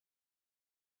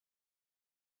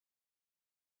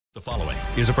The following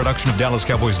is a production of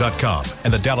DallasCowboys.com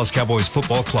and the Dallas Cowboys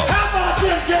Football Club. How about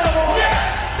them Cowboys?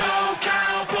 Yeah! Go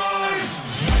Cowboys!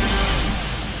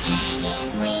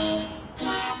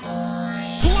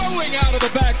 Blowing out of the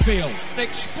backfield,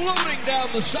 exploding down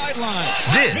the sideline.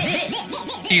 This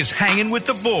is Hanging with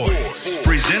the Boys,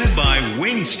 presented by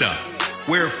Wingstop,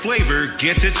 where flavor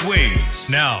gets its wings.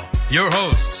 Now, your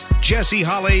hosts, Jesse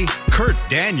Holley, Kurt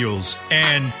Daniels,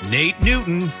 and Nate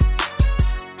Newton.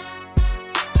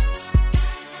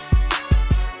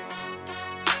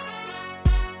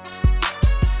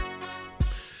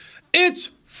 It's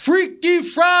Freaky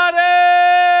Friday!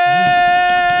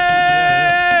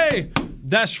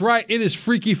 That's right, it is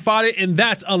Freaky Friday, and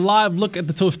that's a live look at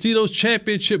the Tostitos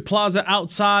Championship Plaza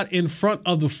outside in front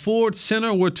of the Ford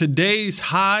Center, where today's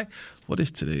high, what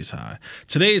is today's high?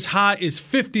 Today's high is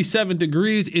 57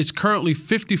 degrees. It's currently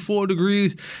 54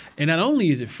 degrees, and not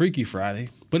only is it Freaky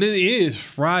Friday, but it is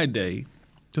Friday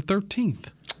the 13th.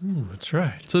 Ooh, that's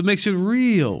right. So it makes it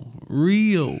real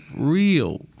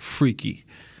freaky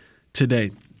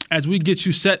today, as we get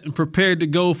you set and prepared to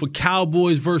go for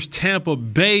Cowboys versus Tampa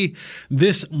Bay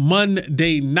this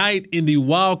Monday night in the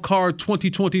Wild Card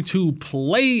 2022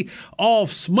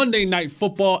 playoffs. Monday Night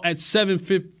Football at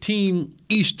 7:15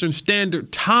 Eastern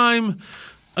Standard Time.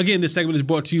 Again, this segment is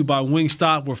brought to you by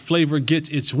Wingstop, where flavor gets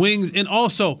its wings. And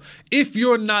also, if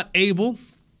you're not able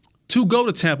to go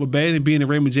to Tampa Bay and be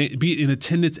in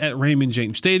attendance at Raymond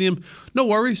James Stadium, no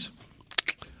worries.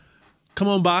 Come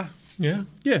on by.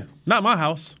 Yeah, not my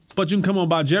house, but you can come on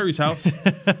by Jerry's house.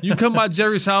 You can come by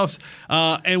Jerry's house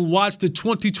and watch the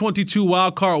 2022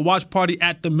 Wild Card Watch Party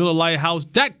at the Miller Lite House.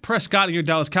 Dak Prescott and your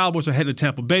Dallas Cowboys are headed to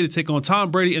Tampa Bay to take on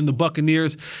Tom Brady and the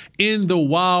Buccaneers in the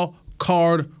Wild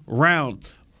Card round.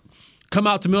 Come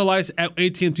out to Miller Lite at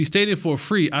AT&T Stadium for a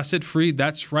free, I said free,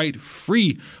 that's right,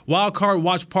 free Wild Card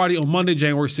Watch Party on Monday,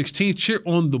 January 16th. Cheer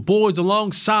on the boys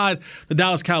alongside the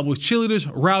Dallas Cowboys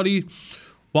cheerleaders, Rowdy,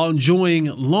 while enjoying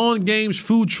lawn games,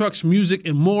 food trucks, music,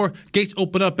 and more. Gates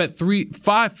open up at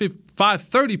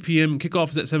 5:30 p.m. Kickoff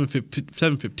is at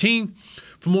 7:15.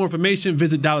 For more information,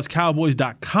 visit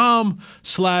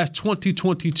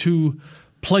DallasCowboys.com/2022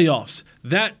 playoffs.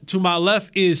 That to my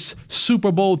left is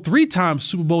three-time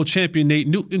Super Bowl champion Nate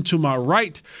Newton. To my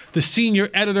right, the senior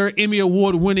editor, Emmy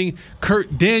Award-winning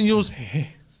Kurt Daniels.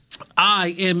 I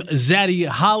am Zaddy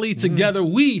Holly. Together,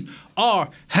 we are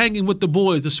Hanging with the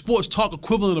Boys, the sports talk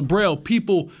equivalent of Braille.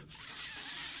 People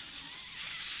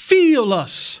feel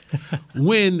us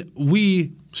when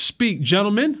we speak.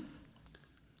 Gentlemen,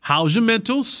 how's your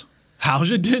mentals? How's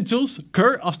your dentals?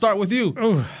 Kurt, I'll start with you.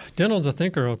 Oh, dentals I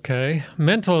think are okay.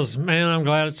 Mentals, man, I'm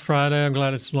glad it's Friday. I'm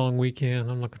glad it's a long weekend.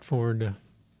 I'm looking forward to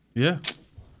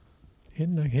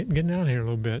getting out here a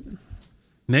little bit.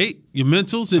 Nate, your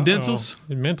mentals, your dentals?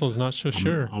 The mentals, not so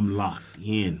sure. I'm locked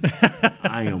in.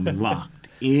 I am locked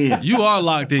in. You are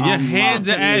locked in. Your hands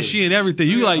are ashy and everything.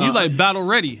 You like battle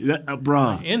ready.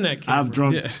 Bruh, In that camera. I've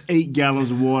drunk 8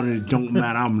 gallons of water and it don't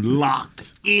matter. I'm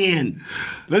locked in.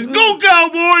 Let's go,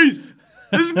 Cowboys!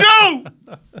 Let's go!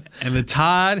 And the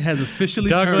tide has officially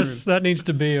Douglas, turned. that needs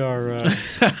to be our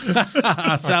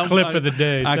Sound clip bite. of the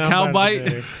day. Our sound cow bite bite.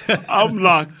 of the day. I'm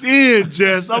locked in,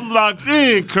 Jess. I'm locked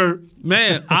in, Kurt.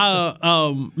 Man,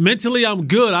 mentally I'm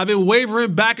good. I've been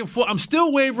wavering back and forth. I'm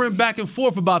still wavering back and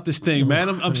forth about this thing, man.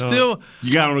 I'm still.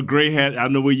 You got on a gray hat. I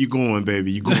know where you're going,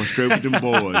 baby. You're going straight with them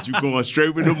boys. You're going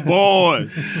straight with them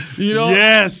boys. You know,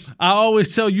 yes. I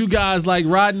always tell you guys, like,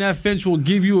 riding that fence will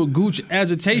give you a gooch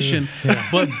agitation.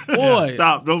 But boy,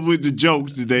 Stop. Don't with the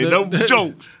jokes today. No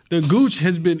jokes. The gooch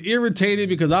has been irritated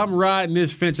because I'm riding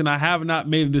this fence and I have not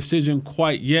made a decision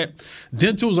quite yet.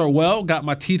 Dentals are well. Got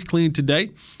my teeth cleaned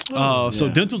today. So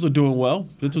dentals are doing well.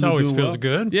 Dentals always doing feels well.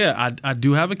 good. Yeah, I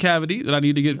do have a cavity that I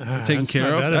need to get taken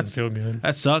care of. That doesn't feel good.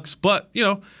 That sucks. But,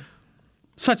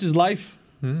 such is life.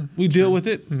 We deal with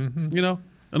it, and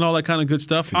all that kind of good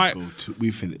stuff. All right.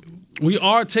 We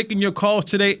are taking your calls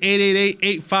today,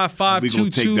 888-855-2297. We're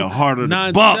going to take the heart of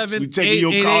the Bucks. We're taking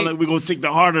your call. We're going to take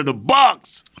the heart of the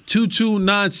Bucks.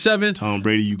 2297. Tom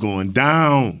Brady, you going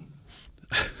down.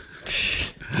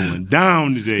 Going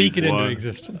down today, Speak it boy. into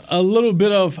existence. A little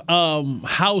bit of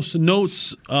house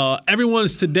notes.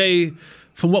 Everyone's today,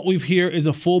 from what we've heard, is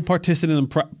a full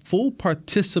participant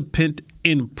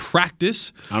in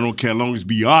practice. I don't care as long as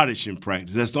be oddish in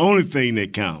practice. That's the only thing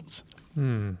that counts.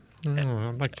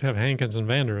 I'd like to have Hankins and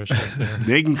Vander Esch up there.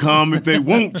 They can come if they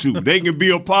want to. They can be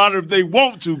a part if they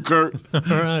want to, Kurt. All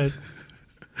right.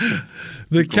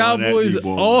 The Cowboys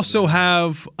also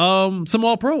have some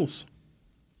All-Pros.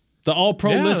 The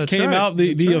All-Pro list came out,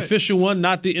 the official one,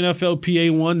 not the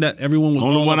NFLPA one that everyone was.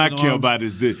 Only one I care about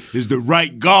is the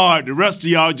right guard. The rest of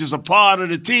y'all just a part of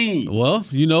the team. Well,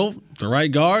 the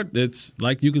right guard, it's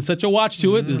like you can set your watch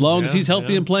to it. As long as he's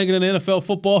healthy and playing in an NFL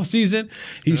football season,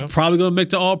 he's probably going to make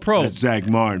the All-Pro. That's Zach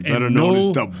Martin, better known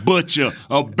as the Butcher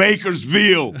of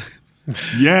Bakersfield.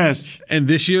 Yes. And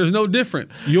this year is no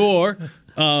different. Your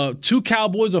two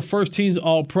Cowboys are first-team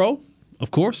All-Pro. Of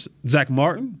course, Zach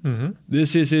Martin. Mm-hmm.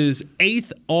 This is his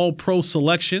 8th All-Pro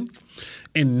selection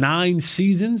in 9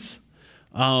 seasons.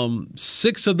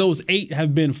 6 of those 8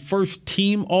 have been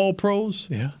first-team All-Pros.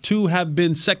 Yeah. 2 have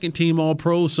been second-team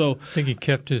All-Pros. So I think he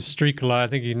kept his streak alive.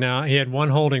 I think he had 1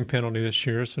 holding penalty this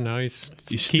year, so now he's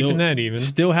keeping that even.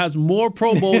 Still has more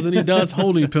Pro Bowls than he does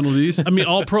holding penalties. I mean,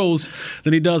 All-Pros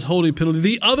than he does holding penalties.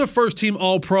 The other first-team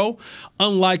All-Pro,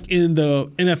 unlike in the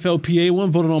NFLPA one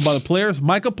voted on by the players,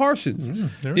 Micah Parsons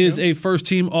is a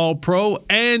first-team All-Pro,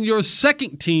 and your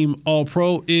second-team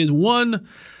All-Pro is one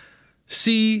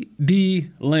C.D.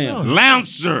 Lamb. Oh,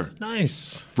 Lamser.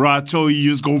 Nice. Bro, I told you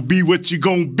was going to be what you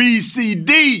going to be,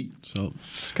 C.D. So I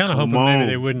was kind of hoping maybe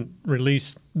they wouldn't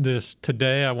release this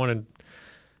today. I wanted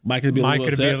Mike to be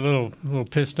a little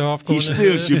pissed off. He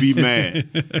still should be mad.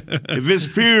 If his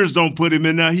peers don't put him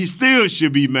in there, he still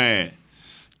should be mad.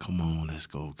 Come on, let's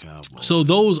go, Cowboys. So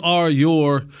those are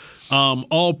your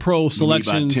All-Pro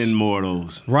selections. About 10 more of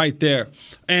those. Right there.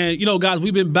 And, guys,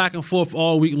 we've been back and forth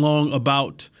all week long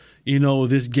about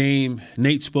this game.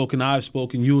 Nate spoken, I've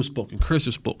spoken, you have spoken, Chris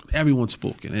has spoken, everyone's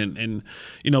spoken, and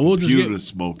we'll just get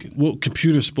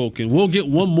computer spoken. We'll get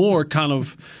one more kind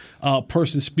of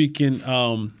person speaking.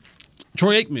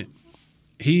 Troy Aikman,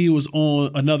 he was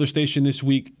on another station this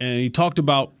week, and he talked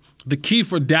about the key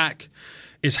for Dak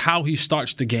is how he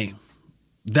starts the game.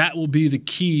 That will be the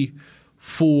key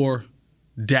for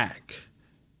Dak.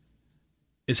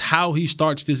 Is how he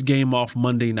starts this game off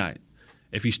Monday night.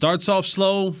 If he starts off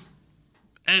slow.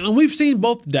 And we've seen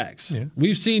both Daks. Yeah.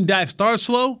 We've seen Dak start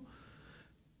slow,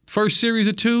 first series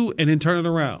of 2, and then turn it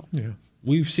around. Yeah.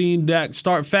 We've seen Dak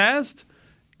start fast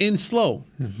and slow.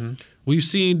 Mm-hmm. We've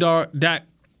seen Dak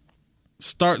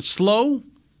start slow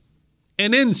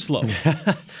and then slow.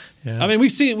 Yeah. I mean,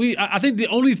 I think the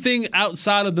only thing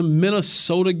outside of the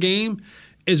Minnesota game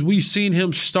is we've seen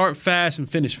him start fast and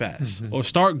finish fast, or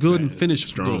start good and finish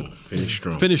strong. Good.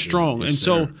 Finish strong. Yes, and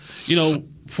so,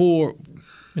 for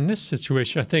in this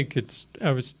situation, I think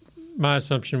my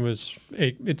assumption was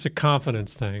it's a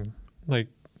confidence thing. Like,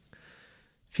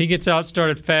 if he gets out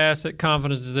started fast, that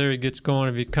confidence is there, he gets going.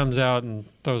 If he comes out and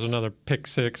throws another pick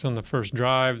 6 on the first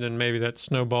drive, then maybe that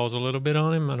snowballs a little bit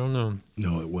on him. I don't know.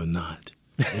 No, it will not.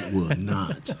 It will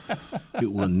not.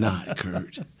 It will not,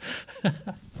 Kurt.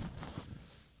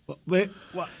 Wait,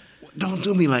 what? Don't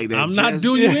do me like that. I'm not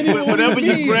doing you anything. Whenever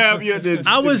you grab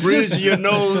the bridge of your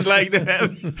nose like that,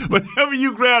 whenever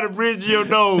you grab the bridge of your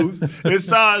nose and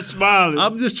start smiling.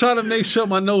 I'm just trying to make sure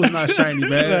my nose is not shiny,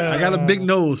 man. I got a big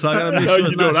nose, so I got to make sure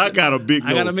it's not. I got a big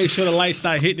nose. I got to make sure the light's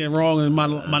not hitting it wrong and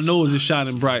my nose is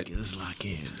shining bright. Let's lock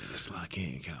in.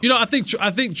 Cowboy.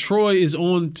 I think Troy is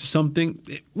on to something.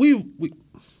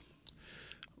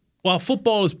 While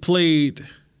football is played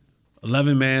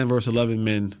 11 man versus 11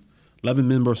 men, 11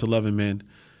 men versus 11 men,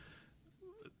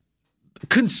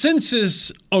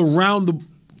 consensus around the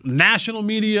national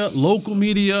media, local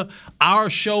media, our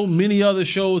show, many other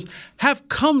shows, have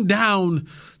come down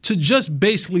to just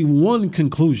basically one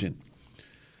conclusion.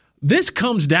 This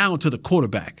comes down to the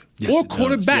quarterback or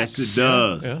quarterbacks. Yes, it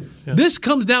does. Yeah. This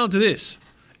comes down to this.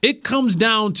 It comes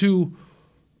down to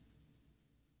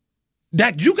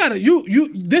that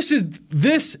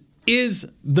this is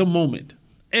the moment.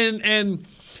 And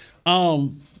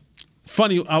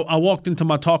funny, I walked into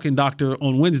my talking doctor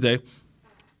on Wednesday,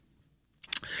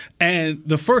 and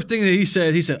the first thing that he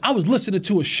said, I was listening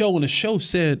to a show, and the show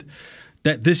said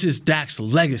that this is Dak's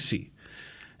legacy.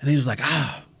 And he was like,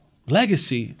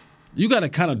 legacy? You got to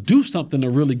kind of do something to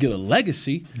really get a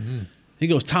legacy. Mm-hmm. He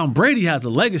goes, Tom Brady has a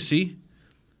legacy.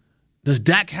 Does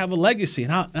Dak have a legacy?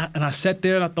 And I sat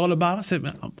there and I thought about it.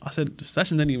 I said, the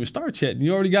session didn't even start yet. And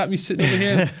you already got me sitting over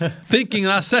here thinking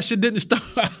our session didn't start.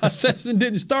 Our session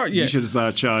didn't start yet. You should have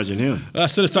started charging him. I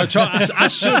should have started charging. I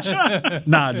should.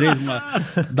 Nah, Jay's my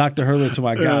Dr. Hurwitz,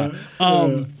 my guy.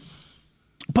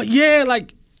 But yeah,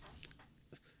 like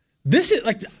this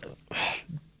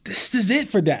is it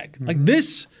for Dak. Like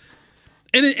this.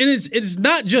 And it's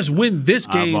not just win this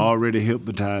game. I've already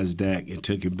hypnotized Dak and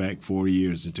took him back 4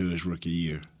 years until his rookie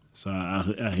year. So I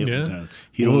hypnotized. Yeah.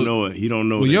 He don't know it. He don't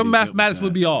know. Well, your mathematics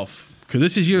would be off because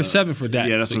this is year 7 for Dak.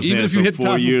 Yeah, that's so what I'm saying. Even if you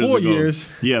hypnotized him 4 years.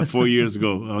 Yeah, 4 years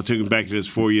ago. I took him back to his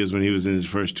 4 years when he was in his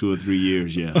first 2 or 3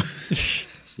 years. Yeah.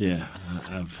 Yeah,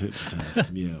 I've hypnotized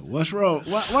him. Yeah. What's wrong?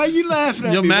 Why are you laughing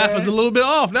at Your me, math man? was a little bit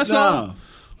off. That's all.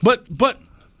 But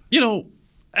you know,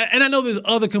 and I know there's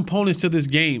other components to this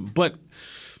game, but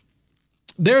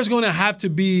there's going to have to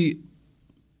be,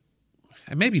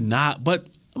 and maybe not, but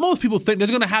most people think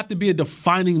there's going to have to be a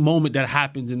defining moment that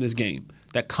happens in this game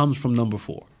that comes from number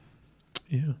 4.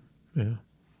 Yeah.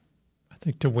 I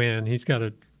think to win, he's got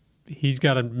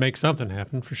to make something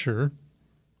happen for sure,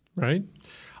 right?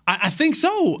 I think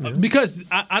so because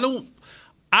I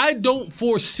don't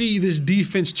foresee this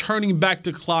defense turning back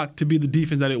the clock to be the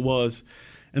defense that it was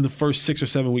in the first 6 or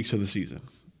 7 weeks of the season,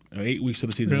 or 8 weeks of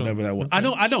the season, whatever that was. Okay.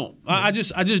 I don't. Yeah. I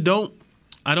just don't.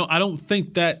 I don't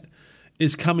think that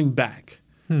is coming back.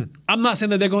 I'm not saying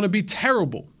that they're going to be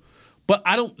terrible, but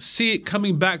I don't see it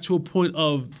coming back to a point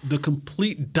of the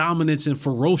complete dominance and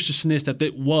ferociousness that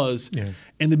it was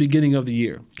in the beginning of the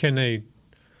year. Can they?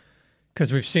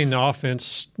 Because we've seen the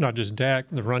offense, not just Dak,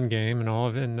 the run game and all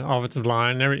of it, and the offensive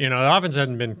line. The offense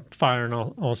hasn't been firing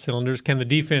all cylinders. Can the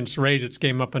defense raise its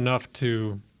game up enough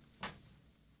to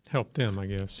help them, I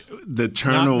guess? The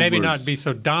turnovers. Maybe not be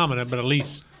so dominant, but at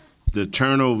least. The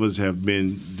turnovers have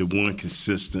been the one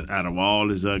consistent out of all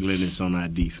this ugliness on our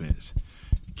defense.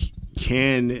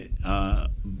 Can,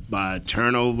 by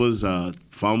turnovers,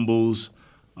 fumbles,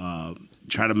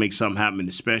 try to make something happen in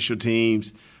the special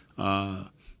teams,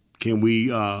 can we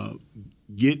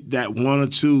get that 1 or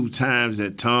 2 times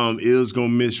that Tom is going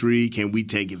to misread? Can we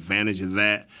take advantage of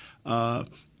that?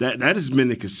 That has been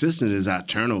the consistent is our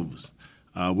turnovers.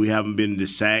 We haven't been the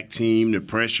sack team, the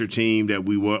pressure team that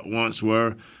we once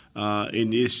were.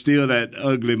 And it's still that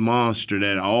ugly monster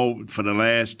that for the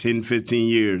last 10, 15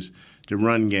 years, the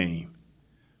run game.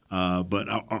 But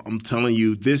I'm telling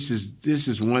you, this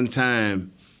is one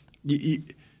time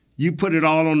you put it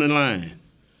all on the line.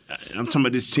 I'm talking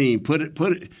about this team. Put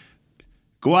it.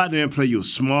 Go out there and play your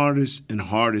smartest and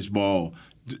hardest ball.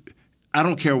 I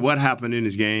don't care what happened in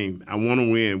this game. I want to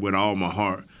win with all my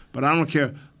heart. But I don't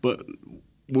care. But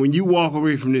when you walk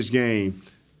away from this game,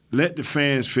 let the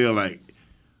fans feel like,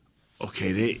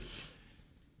 okay, they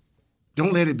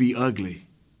don't let it be ugly.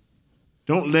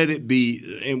 Don't let it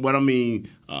be, and what I mean,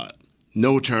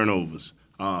 no turnovers.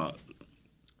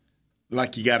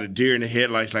 Like you got a deer in the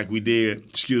headlights like we did,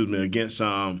 against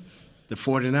the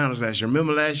 49ers last year.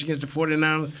 Remember last year against the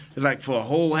 49ers? It's like for a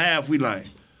whole half, we like,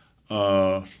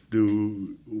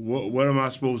 dude, what am I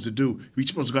supposed to do? We're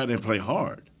supposed to go out there and play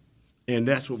hard. And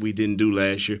that's what we didn't do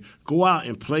last year. Go out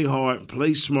and play hard,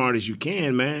 play smart as you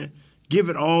can, man. Give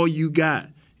it all you got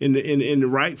in the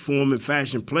right form and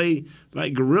fashion. Play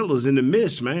like gorillas in the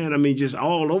mist, man. I mean, just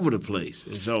all over the place.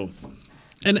 And so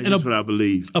that's what I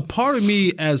believe. A part of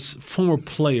me as former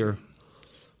player,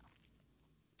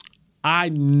 I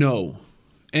know,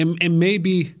 and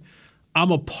maybe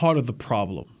I'm a part of the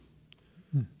problem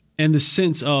in the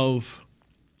sense of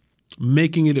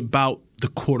making it about the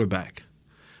quarterback.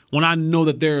 When I know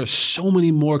that there are so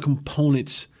many more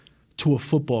components to a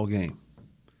football game.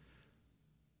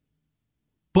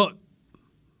 But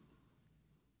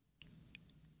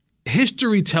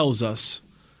history tells us,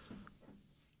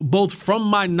 both from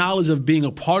my knowledge of being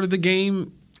a part of the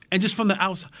game and just from the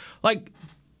outside, like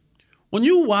when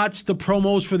you watch the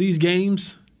promos for these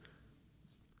games,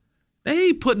 they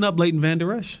ain't putting up Leighton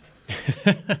Vander Esch.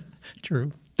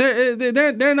 True.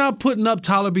 They're not putting up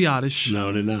Tyler Biadasz.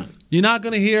 No, they're not. You're not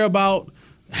going to hear about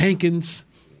Hankins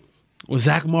or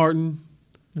Zach Martin.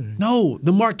 Mm-hmm. No,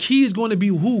 the marquee is going to be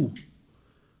who?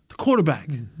 The quarterback.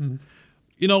 Mm-hmm.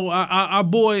 You know, our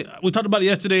boy, we talked about it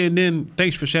yesterday, and then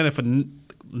thanks for Shannon for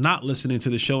not listening to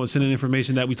the show and sending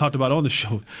information that we talked about on the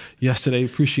show yesterday.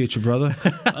 Appreciate you, brother.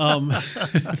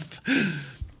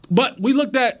 But we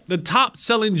looked at the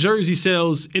top-selling jersey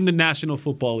sales in the National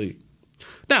Football League.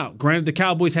 Now, granted, the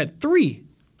Cowboys had 3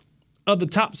 of the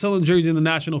top-selling jerseys in the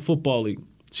National Football League.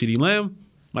 CeeDee Lamb,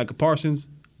 Micah Parsons,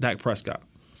 Dak Prescott.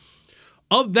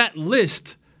 Of that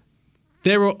list,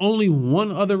 there were only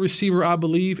one other receiver, I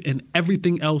believe, and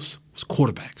everything else was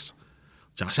quarterbacks.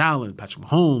 Josh Allen, Patrick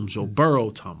Mahomes, Joe Burrow,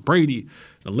 Tom Brady,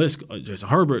 the list, Jason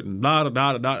Herbert, and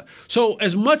da-da-da-da-da. So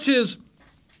as much as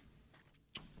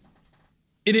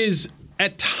it is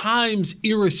at times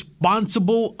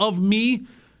irresponsible of me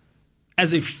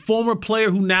as a former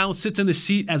player who now sits in the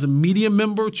seat as a media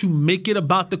member to make it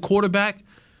about the quarterback,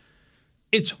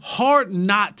 it's hard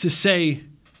not to say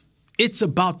it's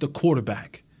about the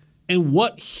quarterback and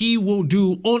what he will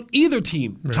do on either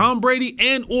team, right. Tom Brady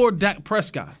and or Dak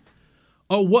Prescott,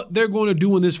 or what they're going to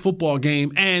do in this football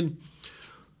game. And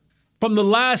from the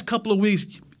last couple of weeks,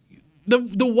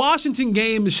 the Washington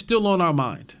game is still on our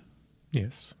mind.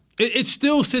 Yes. It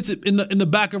still sits in the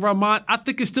back of our mind. I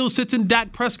think it still sits in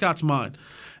Dak Prescott's mind.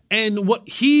 And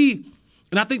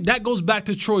I think that goes back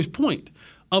to Troy's point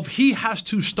of he has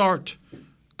to start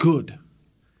good.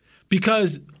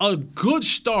 Because a good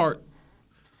start,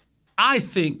 I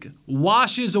think,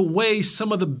 washes away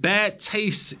some of the bad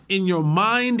tastes in your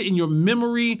mind, in your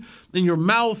memory, in your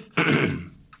mouth,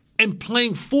 and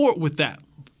playing forward with that.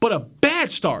 But a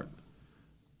bad start,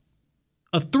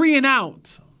 a 3 and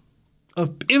out,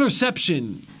 an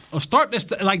interception, a start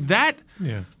that's like that,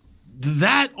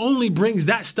 that only brings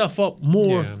that stuff up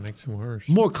more. Yeah, it makes it worse.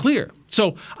 More clear.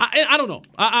 So I don't know.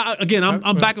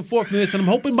 I'm back and forth in this, and I'm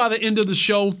hoping by the end of the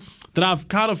show that I've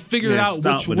kind of figured out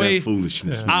which way that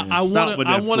foolishness, I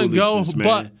want to go. Man.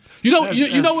 But you know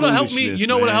what'll help me. You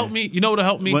know what'll help me. You know what'll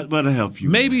help me. What'll help you?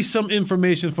 Maybe some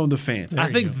information from the fans.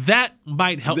 I think that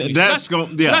might help me. That's what we're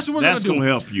going to do. That's going to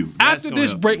help you. After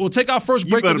this break, we'll take our first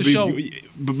break of the show.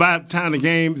 But by the time the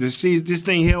game, this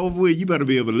thing here over with, you better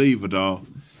be a believer, dog.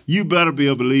 You better be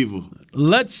a believer.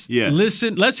 Let's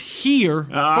listen. Let's hear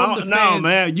from the fans. No,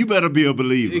 man, you better be a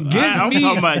believer. I'm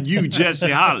talking about you,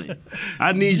 Jesse Holly.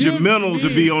 I need your mental to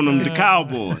be on the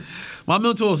Cowboys. My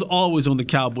mental is always on the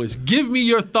Cowboys. Give me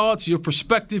your thoughts, your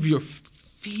perspective, your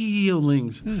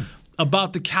feelings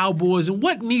about the Cowboys and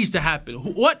what needs to happen.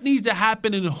 What needs to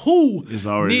happen and who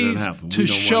needs to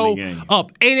show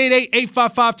up.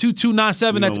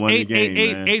 888-855-2297. That's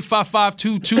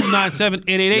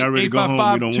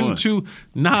 888-855-2297.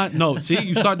 888-855-2297. No, see,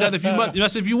 you start that if you want.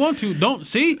 That's if you want to. Don't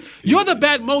see. You're the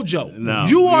bad mojo. No,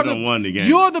 you are won the game.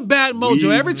 You're the bad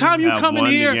mojo. Every time you come in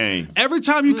here,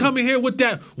 with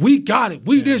that, we got it.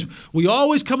 We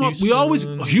always come up. We always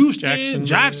Houston,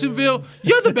 Jacksonville.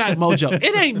 You're the bad mojo.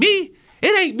 It ain't me.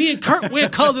 It ain't me and Kurt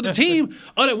wearing colors of the team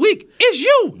of the week. It's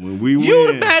you. When we win,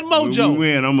 you the bad mojo. When we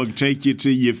win, I'm going to take you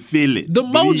till you feel it. The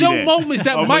mojo moments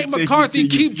that Mike McCarthy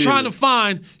keep trying to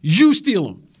find, you steal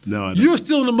them. No, you're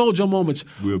stealing the mojo moments.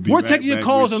 We're taking your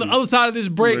calls on the other side of this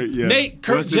break. Nate,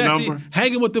 Kurt, Jesse,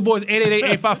 hanging with the boys,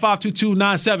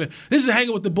 888-855-2297. This is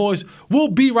Hanging with the Boys. We'll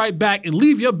be right back and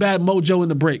leave your bad mojo in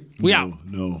the break. We out.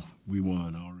 No, we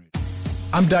won already.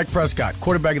 I'm Dak Prescott,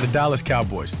 quarterback of the Dallas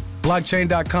Cowboys.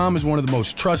 Blockchain.com is one of the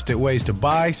most trusted ways to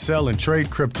buy, sell, and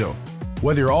trade crypto.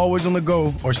 Whether you're always on the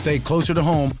go or stay closer to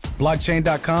home,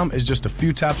 Blockchain.com is just a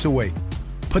few taps away.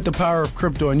 Put the power of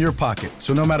crypto in your pocket,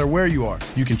 so no matter where you are,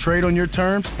 you can trade on your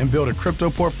terms and build a crypto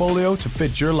portfolio to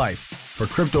fit your life. For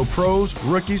crypto pros,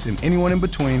 rookies, and anyone in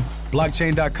between,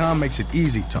 Blockchain.com makes it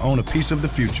easy to own a piece of the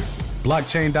future.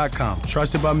 Blockchain.com,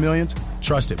 trusted by millions,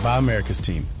 trusted by America's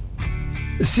team.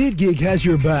 SeatGeek has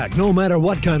your back no matter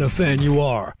what kind of fan you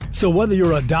are. So whether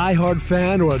you're a diehard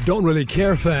fan or a don't really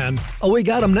care fan, a we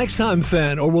got 'em next time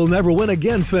fan or we'll never win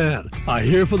again fan, a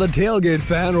here for the tailgate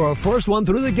fan or a first one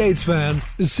through the gates fan,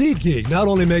 SeatGeek not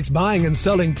only makes buying and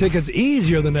selling tickets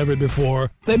easier than ever before,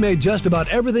 they made just about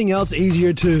everything else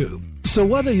easier too. So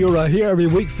whether you're a here every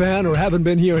week fan or haven't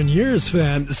been here in years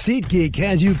fan, SeatGeek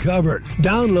has you covered.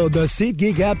 Download the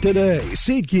SeatGeek app today.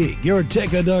 SeatGeek, your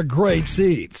ticket to great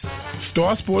seats.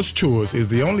 Star Sports Tours is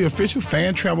the only official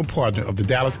fan travel partner of the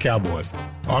Dallas Cowboys,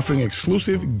 offering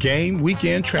exclusive game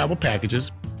weekend travel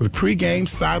packages with pre-game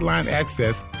sideline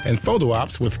access and photo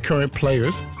ops with current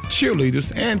players,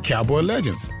 cheerleaders, and Cowboy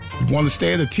legends. You want to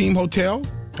stay at a team hotel,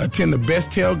 attend the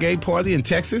best tailgate party in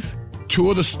Texas,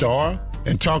 tour the Star,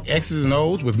 and talk X's and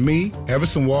O's with me,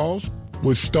 Everson Walls?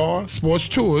 With Star Sports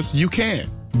Tours, you can.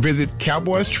 Visit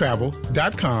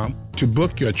cowboystravel.com to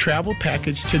book your travel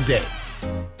package today.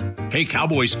 Hey,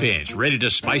 Cowboys fans, ready to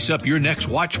spice up your next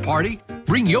watch party?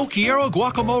 Bring Yo Quiero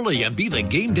guacamole and be the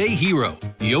game day hero.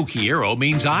 Yo Quiero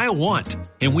means I want,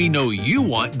 and we know you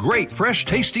want great,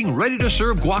 fresh-tasting,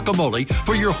 ready-to-serve guacamole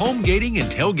for your home gating and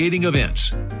tailgating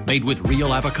events. Made with real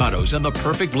avocados and the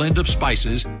perfect blend of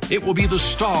spices, it will be the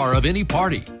star of any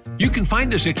party. You can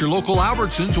find us at your local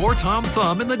Albertsons or Tom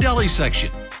Thumb in the deli section.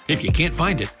 If you can't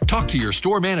find it, talk to your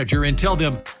store manager and tell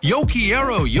them, Yo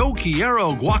Quiero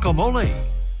guacamole.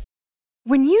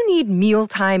 When you need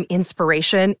mealtime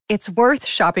inspiration, it's worth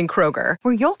shopping Kroger,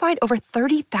 where you'll find over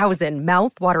 30,000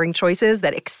 mouth-watering choices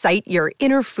that excite your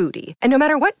inner foodie. And no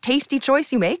matter what tasty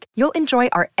choice you make, you'll enjoy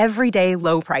our everyday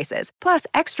low prices, plus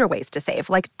extra ways to save,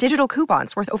 like digital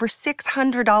coupons worth over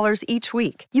 $600 each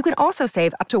week. You can also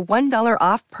save up to $1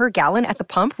 off per gallon at the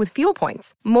pump with fuel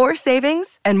points. More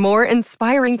savings and more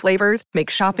inspiring flavors make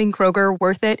shopping Kroger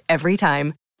worth it every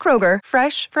time. Kroger,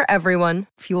 fresh for everyone.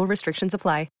 Fuel restrictions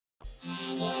apply.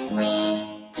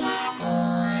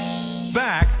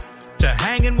 Back to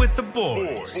Hanging with the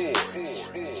Boys.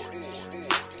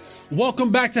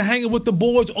 Welcome back to Hanging with the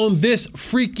Boys on this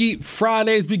Freaky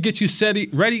Friday as we get you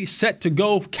ready, set to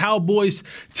go. Cowboys,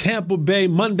 Tampa Bay,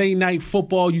 Monday Night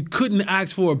Football. You couldn't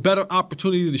ask for a better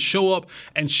opportunity to show up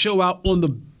and show out on the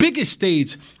biggest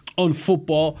stage on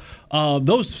football.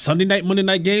 Those Sunday night, Monday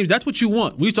night games, that's what you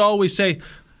want. We used to always say,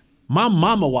 my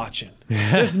mama watching.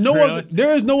 There's no Really?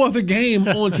 there is no other game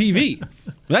on TV.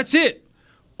 That's it.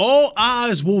 All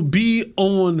eyes will be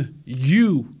on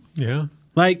you. Yeah.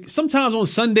 Like sometimes on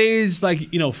Sundays,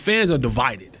 like, you know, fans are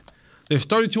divided. There's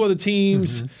 32 other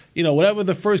teams, you know, whatever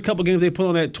the first couple games they put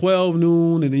on at 12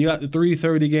 noon, and then you got the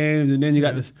 3:30 games, and then you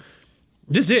got this.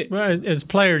 Just it. Well, as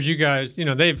players, you guys, you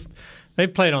know, they've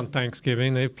played on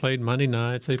Thanksgiving, they've played Monday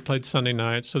nights, they've played Sunday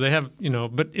nights, so they have, you know.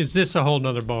 But is this a whole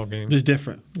nother ball game? This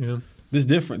different. Yeah. This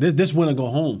different. This win or go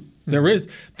home. There is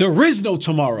no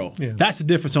tomorrow. Yeah. That's the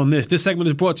difference on this. This segment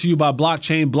is brought to you by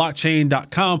Blockchain,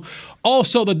 blockchain.com.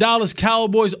 Also, the Dallas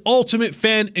Cowboys Ultimate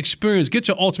Fan Experience. Get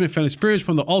your Ultimate Fan Experience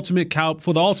from the Ultimate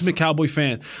Cowboy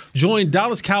fan. Join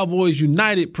Dallas Cowboys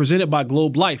United, presented by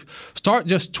Globe Life.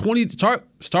 Starting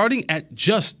at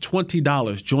just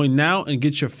 $20. Join now and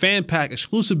get your fan pack,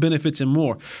 exclusive benefits, and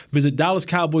more. Visit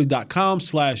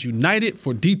DallasCowboys.com/United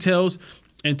for details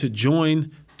and to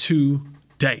join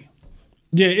today.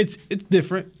 Yeah, it's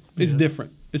different. It's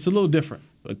different. It's a little different.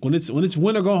 Like when it's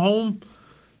win or go home,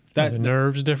 the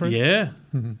nerves different. Yeah.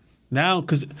 Mm-hmm. Now,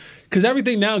 because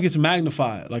everything now gets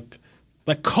magnified. Like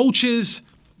coaches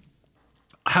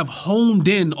have honed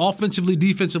in offensively,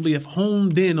 defensively, have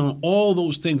honed in on all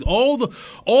those things. All the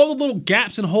little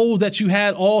gaps and holes that you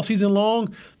had all season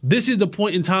long. This is the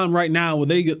point in time right now where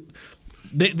they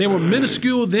were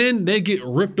minuscule then. They get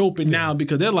ripped open now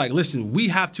because they're like, listen, we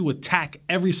have to attack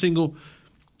every single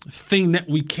thing that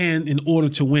we can in order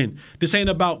to win. This ain't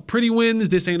about pretty wins.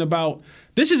 This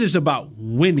is just about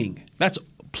winning. That's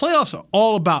playoffs are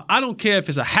all about. I don't care if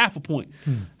it's a half a point.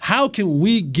 How can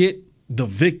we get the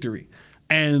victory?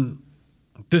 And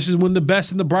this is when the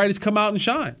best and the brightest come out and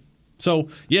shine. So,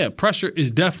 yeah, pressure is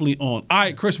definitely on. All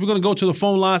right, Chris, we're going to go to the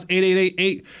phone lines,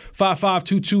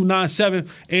 888-855-2297,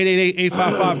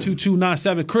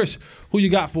 888-855-2297. Chris, who you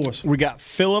got for us? We got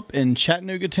Philip in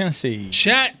Chattanooga, Tennessee.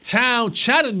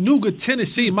 Chattanooga,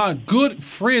 Tennessee. My good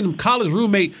friend, college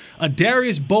roommate,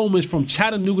 Darius Bowman from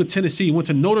Chattanooga, Tennessee. Went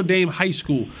to Notre Dame High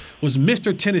School, was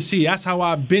Mr. Tennessee. That's how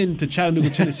I've been to Chattanooga,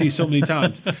 Tennessee so many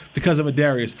times because of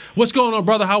Darius. What's going on,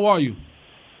 brother? How are you?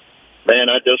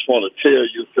 Man, I just want to tell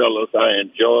you fellas, I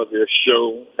enjoy this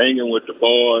show, Hanging with the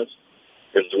Boys.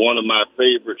 It's one of my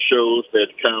favorite shows that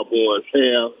Cowboys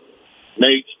have.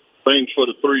 Nate, thanks for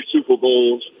the 3 Super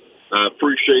Bowls. I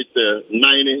appreciate the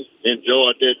 90s.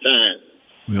 Enjoyed that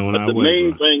time. But the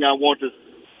main thing I want to...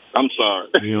 I'm sorry.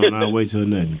 We on our way to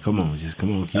nothing. Come on, keep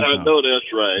talking. I know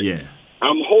that's right. Yeah.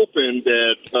 I'm hoping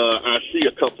that I see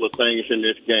a couple of things in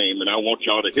this game, and I want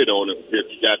y'all to hit on it if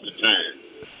you got the time.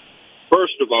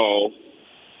 First of all,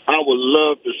 I would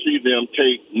love to see them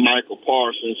take Michael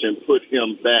Parsons and put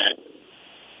him back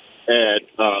at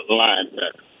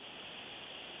linebacker.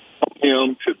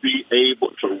 Him to be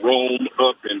able to roam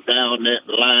up and down that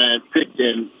line,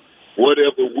 picking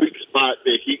whatever weak spot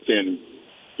that he can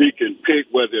pick,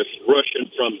 whether it's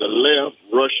rushing from the left,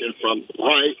 rushing from the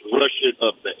right, rushing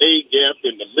up the A-gap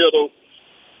in the middle.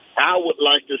 I would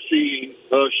like to see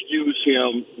us use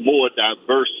him more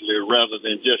diversely rather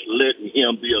than just letting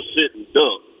him be a sitting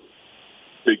duck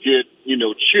to get,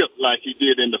 chipped like he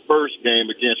did in the first game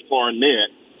against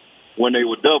Barnett when they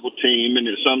were double teaming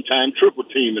and sometimes triple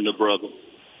teaming the brother.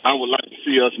 I would like to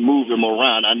see us move him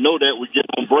around. I know that we get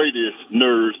on Brady's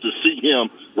nerves to see him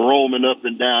roaming up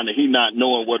and down and he not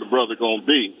knowing where the brother going to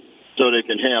be so they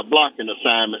can have blocking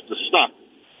assignments to stop him.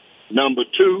 Number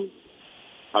 2,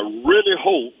 I really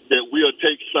hope that we'll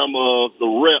take some of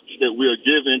the reps that we're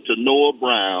giving to Noah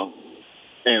Brown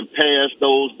and pass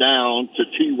those down to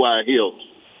T.Y.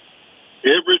 Hilton.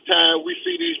 Every time we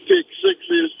see these pick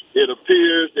sixes, it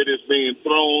appears that it's being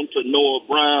thrown to Noah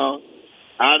Brown.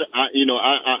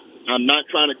 I'm not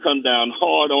trying to come down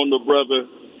hard on the brother.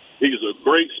 He's a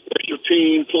great special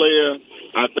team player.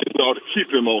 I think we ought to keep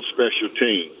him on special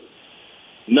team.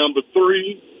 Number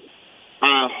 3,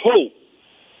 I hope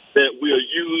that we'll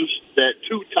use that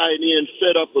 2 tight end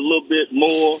setup a little bit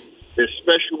more,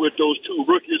 especially with those 2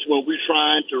 rookies when we're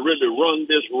trying to really run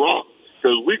this rock,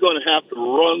 because we're going to have to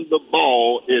run the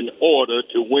ball in order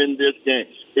to win this game.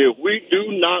 If we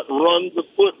do not run the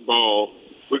football,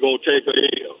 we're going to take a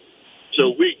L.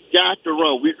 So we got to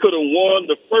run. We could have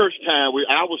won the first time.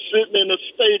 I was sitting in the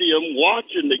stadium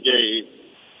watching the game.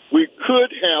 We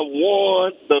could have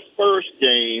won the first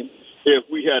game if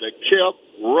we had kept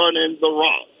running the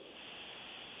rock.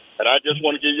 And I just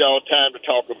want to give y'all time to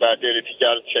talk about that if you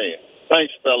got a chance.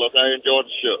 Thanks, fellas. I enjoyed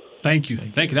the show. Thank you.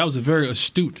 That was a very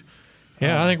astute.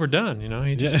 Yeah, I think we're done.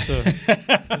 He just, he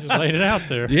just laid it out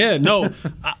there. Yeah, no.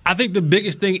 I think the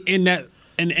biggest thing in that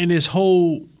and his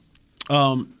whole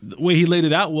the way he laid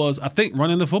it out was, I think,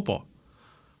 running the football.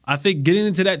 I think getting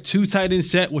into that 2 tight end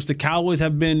set, which the Cowboys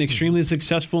have been extremely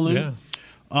successful in. Yeah.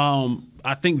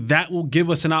 I think that will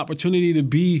give us an opportunity to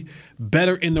be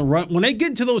better in the run. When they get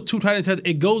into those 2 tight end sets,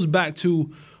 it goes back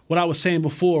to what I was saying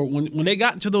before. When they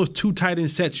got into those 2 tight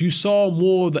end sets, you saw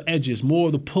more of the edges, more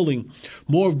of the pulling,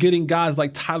 more of getting guys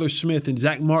like Tyler Smith and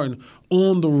Zach Martin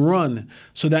on the run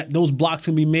so that those blocks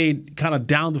can be made kind of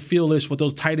down the field-ish with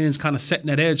those tight ends kind of setting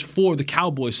that edge for the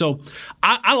Cowboys. So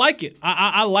I like it.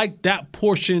 I like that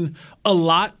portion a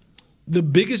lot. The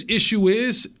biggest issue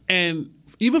is, and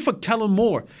even for Kellen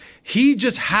Moore, he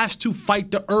just has to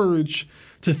fight the urge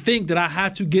to think that I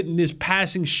have to get in this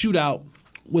passing shootout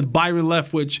with Byron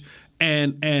Leftwich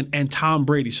and Tom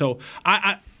Brady. So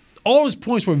I all his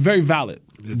points were very valid.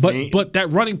 But that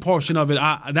running portion of it,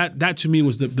 that to me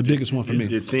was the biggest one for me.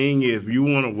 The thing, if you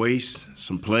want to waste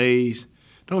some plays,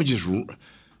 don't just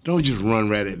run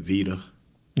right at Vita.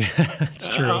 That's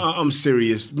true. I'm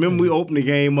serious. Remember, we opened the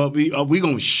game up. We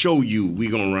gonna show you. We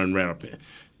gonna run right up it.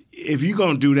 If you're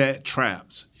gonna do that,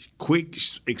 traps, quick,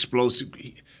 explosive,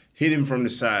 hit him from the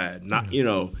side.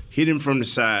 Hit him from the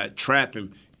side, trap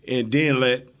him, and then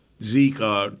let Zeke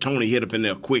or Tony hit up in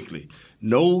there quickly.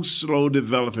 No slow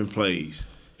developing plays.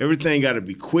 Everything got to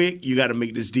be quick. You got to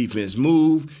make this defense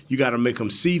move. You got to make them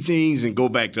see things and go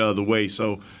back the other way.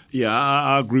 So, yeah,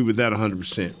 I agree with that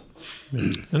 100%.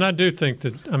 And I do think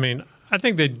that, I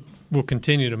think they will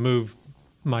continue to move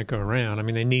Micah around.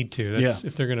 They need to.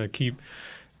 If they're going to keep,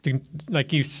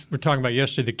 like you were talking about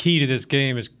yesterday, the key to this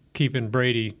game is keeping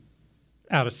Brady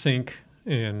out of sync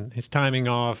and his timing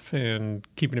off and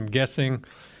keeping him guessing.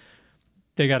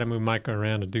 They got to move Micah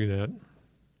around to do that.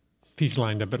 If he's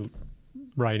lined up at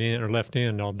right end or left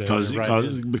end all day.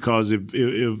 Because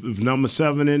if number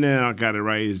 7 in there, I got it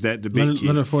right, is that the big kid?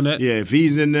 Leonard Fournette? Yeah, if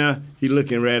he's in there, he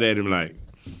looking right at him like,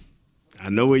 I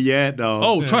know where you at, dog.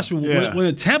 Oh, trust me,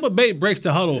 when Tampa Bay breaks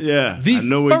the huddle,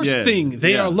 the first thing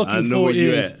they are looking for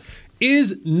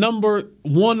is number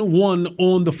 1-1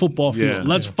 on the football field.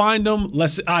 Let's find him.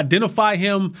 Let's identify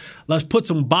him. Let's put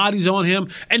some bodies on him.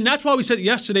 And that's why we said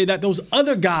yesterday that those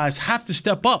other guys have to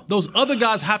step up. Those other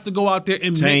guys have to go out there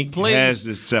and make plays. Tank has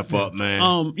to step up,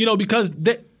 man. Because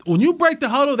when you break the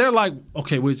huddle, they're like,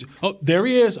 okay, there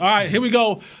he is. All right, here we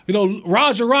go.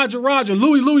 Roger,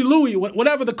 Louis,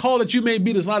 whatever the call that you may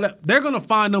be, they're going to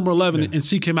find number 11 and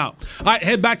seek him out. All right,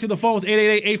 head back to the phones,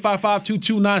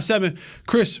 888-855-2297.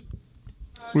 Chris.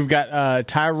 We've got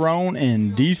Tyrone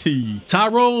in D.C.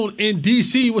 Tyrone in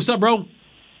D.C. What's up, bro?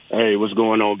 Hey, what's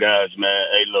going on, guys, man?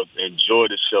 Hey, look, enjoy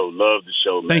the show. Love the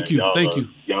show, man. Thank you.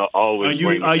 Y'all always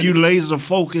Are you laser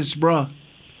focused, bro?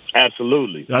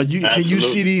 Absolutely. Can you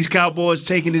see these Cowboys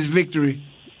taking this victory?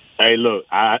 Hey, look,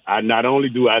 I not only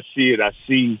do I see it, I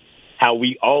see how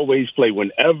we always play.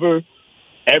 Whenever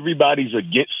everybody's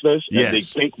against us and they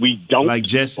think we don't, like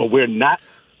Jesse, or we're not,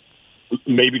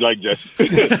 maybe like Jesse,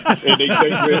 and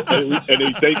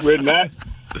they think we're not.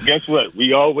 Guess what?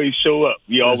 We always show up.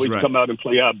 We always come out and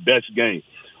play our best game.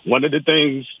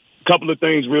 Couple of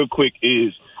things real quick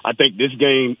is I think this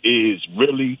game is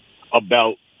really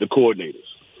about the coordinators.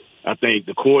 I think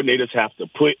the coordinators have to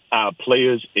put our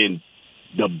players in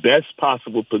the best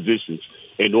possible positions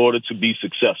in order to be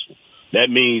successful. That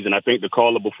means, and I think the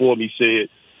caller before me said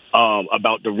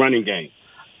about the running game,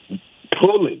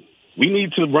 pulling. We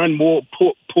need to run more,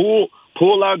 pull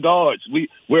our guards.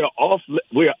 We're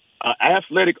an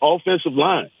athletic offensive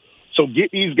line. So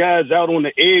get these guys out on the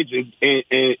edge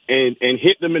and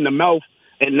hit them in the mouth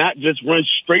and not just run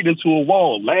straight into a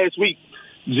wall. Last week,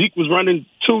 Zeke was running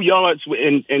 2 yards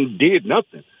and did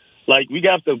nothing. Like, we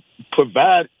got to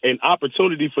provide an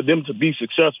opportunity for them to be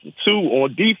successful. 2,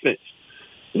 on defense.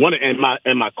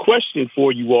 My question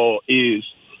for you all is,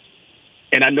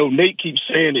 and I know Nate keeps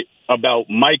saying it about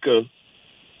Micah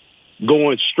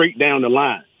going straight down the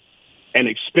line and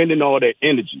expending all that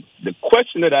energy. The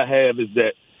question that I have is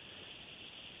that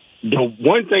the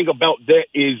one thing about that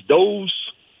is those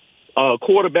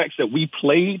quarterbacks that we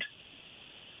played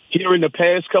here in the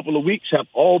past couple of weeks have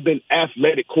all been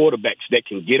athletic quarterbacks that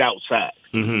can get outside.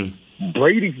 Mm-hmm.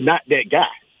 Brady's not that guy.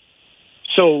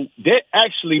 So that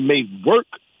actually may work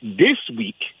this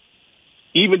week,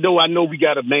 even though I know we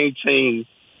got to maintain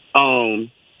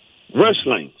rush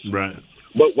lanes. Right.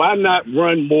 But why not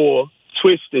run more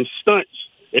twists and stunts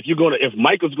if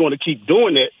Michael's going to keep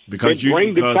doing it, because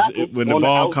when the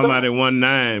ball come out at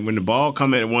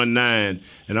 1.9,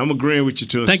 and I'm agreeing with you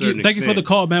to a certain extent. Thank you for the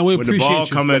call, man. We appreciate you. When the ball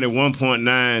come out at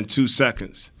 1.92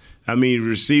 seconds, I mean,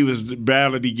 receivers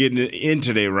barely be getting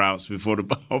into their routes before the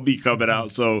ball be coming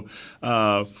out. So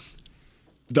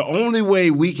the only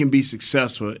way we can be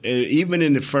successful, even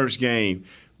in the first game,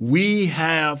 we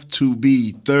have to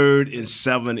be 3rd and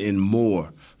 7 and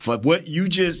more. For what you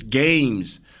just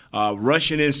games,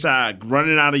 rushing inside,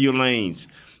 running out of your lanes,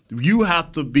 you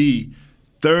have to be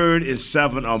 3rd and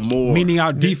 7 or more. Meaning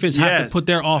our defense have to put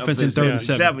their offense in 3rd and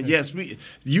 7. Yes,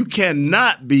 you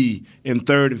cannot be in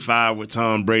 3rd and 5 with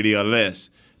Tom Brady or less,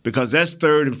 because that's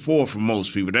 3rd and 4 for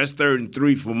most people. That's 3rd and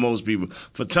 3 for most people.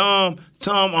 For Tom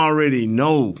already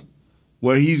know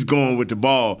where he's going with the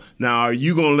ball. Now, are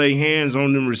you going to lay hands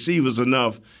on them receivers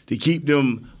enough to keep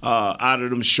them out of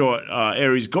them short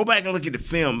areas? Go back and look at the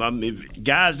film. I mean,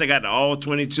 guys that got the all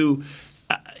 22,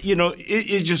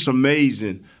 it's just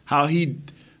amazing how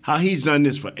he's done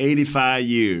this for 85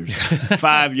 years,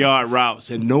 5-yard routes,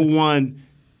 and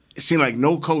it seems like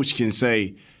no coach can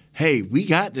say, hey, we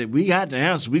got the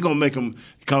answer. We're going to make them,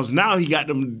 because now he got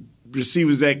them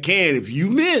receivers that can. If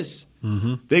you miss,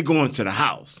 they're going to the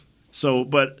house. So,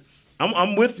 but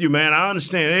I'm with you, man. I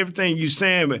understand everything you're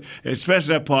saying, but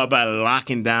especially that part about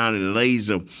locking down and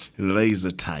laser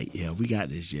tight. Yeah, we got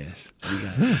this, yes. We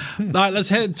got it. All right, let's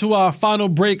head to our final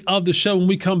break of the show. When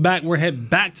we come back, we'll head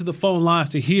back to the phone lines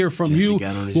to hear from you.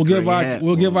 We'll give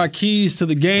our keys to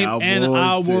the game and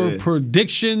our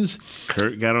predictions.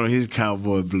 Kurt got on his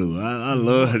cowboy blue. I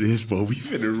love this, boy. We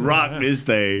finna rock this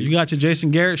thing. You got your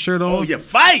Jason Garrett shirt on? Oh, yeah.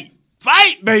 Fight,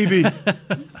 baby.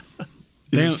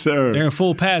 Yes, sir. They're in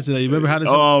full pads today. You remember how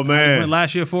this went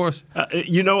last year for us?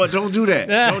 You know what? Don't do that.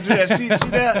 Don't do that. See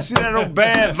that old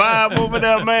bad vibe over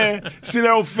there, man? See that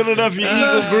old Philadelphia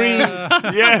Eagles green?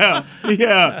 Yeah.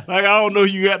 Like, I don't know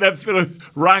you got that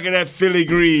rocking that Philly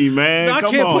green, man. No, I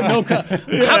can't put no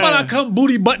How about I come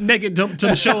booty butt naked to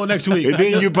the show next week? And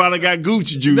then you probably got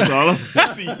Gucci juice on him.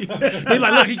 They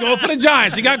like, look, he going for the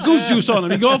Giants. He got Goose juice on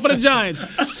him. He going for the Giants.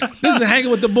 This is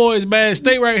Hanging with the Boys, man.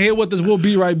 Stay right here with us. We'll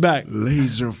be right back.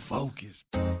 Laser focus.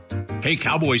 Hey,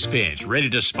 Cowboys fans, ready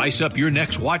to spice up your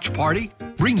next watch party?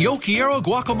 Bring Yo Quiero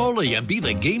guacamole and be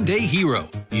the game day hero.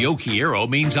 Yo Quiero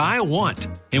means I want,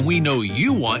 and we know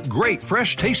you want great,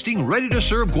 fresh-tasting,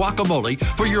 ready-to-serve guacamole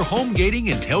for your home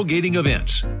gating and tailgating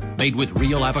events. Made with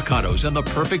real avocados and the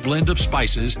perfect blend of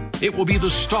spices, it will be the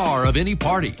star of any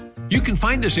party. You can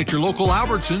find us at your local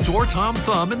Albertsons or Tom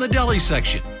Thumb in the deli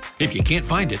section. If you can't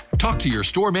find it, talk to your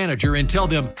store manager and tell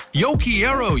them, Yo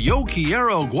Quiero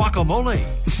guacamole.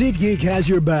 SeatGeek has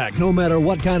your back no matter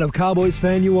what kind of Cowboys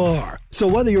fan you are. So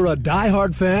whether you're a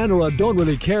diehard fan or a don't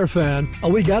really care fan, a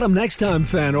we got 'em next time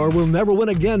fan or we'll never win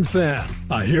again fan,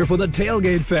 a here for the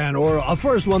tailgate fan or a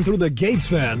first one through the gates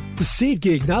fan,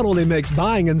 SeatGeek not only makes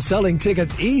buying and selling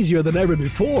tickets easier than ever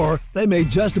before, they made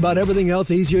just about everything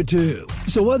else easier too.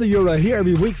 So whether you're a here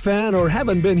every week fan or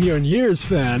haven't been here in years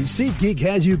fan, SeatGeek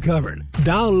has you covered.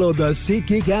 Download the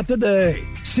SeatGeek app today.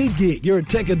 SeatGeek, your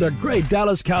ticket to great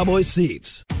Dallas Cowboys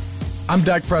seats. I'm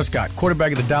Dak Prescott,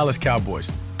 quarterback of the Dallas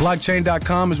Cowboys.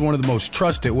 Blockchain.com is one of the most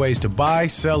trusted ways to buy,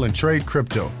 sell, and trade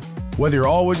crypto. Whether you're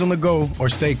always on the go or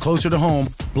stay closer to home,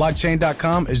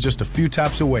 Blockchain.com is just a few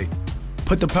taps away.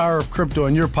 Put the power of crypto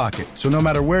in your pocket, so no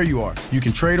matter where you are, you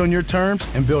can trade on your terms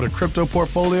and build a crypto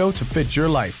portfolio to fit your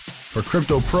life. For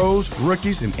crypto pros,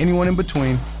 rookies, and anyone in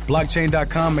between,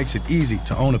 Blockchain.com makes it easy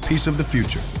to own a piece of the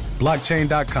future.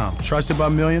 Blockchain.com, trusted by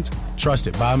millions,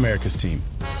 trusted by America's team.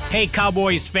 Hey,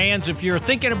 Cowboys fans, if you're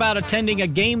thinking about attending a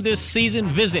game this season,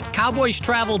 visit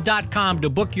CowboysTravel.com to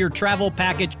book your travel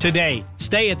package today.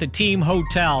 Stay at the team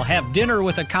hotel, have dinner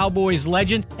with a Cowboys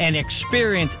legend, and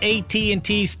experience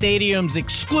AT&T Stadium's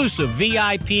exclusive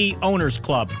VIP Owners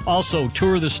Club. Also,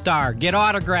 tour the Star, get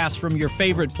autographs from your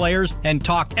favorite players, and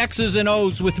talk X's and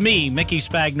O's with me, Mickey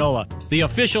Spagnola. The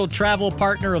official travel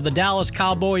partner of the Dallas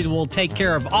Cowboys will take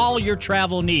care of all your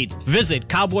travel needs. Visit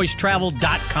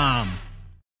CowboysTravel.com.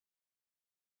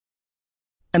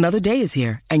 Another day is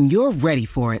here, and you're ready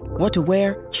for it. What to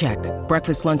wear? Check.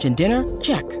 Breakfast, lunch, and dinner?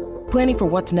 Check. Planning for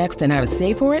what's next and how to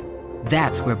save for it?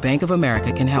 That's where Bank of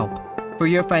America can help. For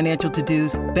your financial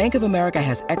to-dos, Bank of America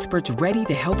has experts ready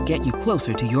to help get you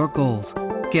closer to your goals.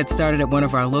 Get started at one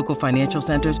of our local financial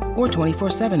centers or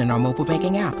 24/7 in our mobile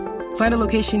banking app. Find a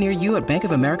location near you at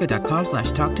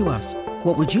bankofamerica.com/talktous.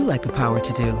 What would you like the power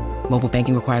to do? Mobile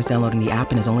banking requires downloading the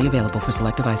app and is only available for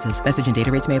select devices. Message and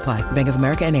data rates may apply. Bank of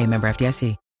America NA, member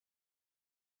FDIC.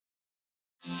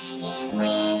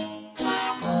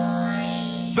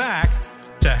 Back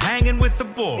to Hanging with the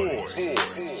Boys.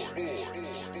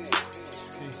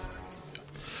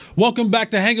 Welcome back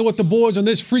to Hanging with the Boys on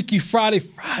this Freaky Friday,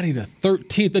 Friday the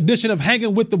 13th edition of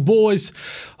Hanging with the Boys.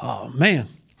 Oh, man.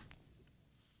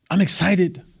 I'm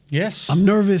excited. Yes. I'm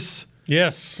nervous.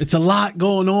 Yes. It's a lot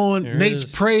going on. There Nate's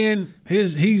is. praying.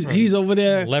 He's over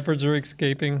there. Leopards are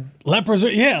escaping. Leopards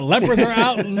are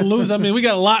out and loose. I mean, we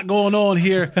got a lot going on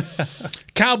here.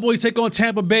 Cowboys take on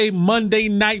Tampa Bay Monday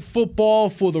Night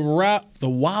Football for the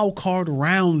wild card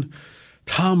round.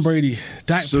 Tom Brady,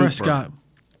 Dak Prescott.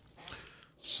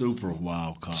 Super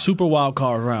wild card. Super wild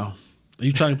card round. Are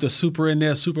you trying to put the super in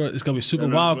there? It's going to be super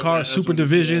wild card, super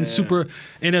division, super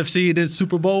NFC, and then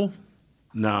Super Bowl?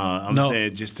 No, I'm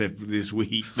saying just this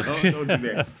week. Don't do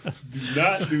that. Do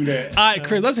not do that. All right,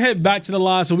 Chris, let's head back to the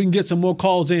line so we can get some more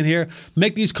calls in here.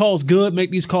 Make these calls good,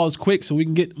 make these calls quick so we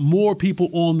can get more people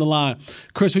on the line.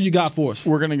 Chris, who you got for us?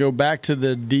 We're going to go back to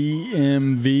the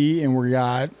DMV, and we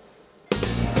got...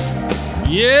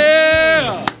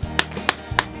 Yeah!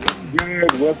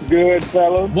 Good. What's good,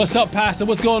 fellas? What's up, Pastor?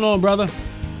 What's going on, brother?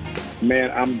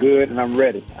 Man, I'm good and I'm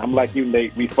ready. I'm like you,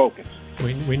 Nate. We focus.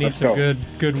 We need Let's some go.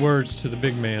 good words to the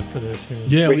big man for this.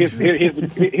 Yeah. But here's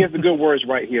the good words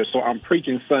right here. So I'm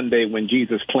preaching Sunday when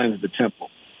Jesus cleansed the temple.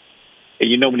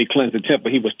 And you know when he cleansed the temple,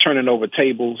 he was turning over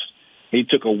tables. He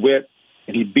took a whip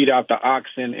and he beat out the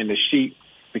oxen and the sheep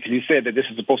because he said that this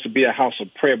is supposed to be a house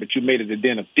of prayer, but you made it a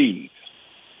den of thieves.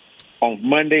 On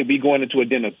Monday, we going into a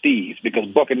den of thieves because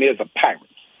Buccaneers are pirates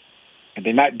and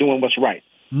they're not doing what's right.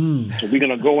 So we're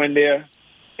going to go in there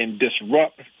and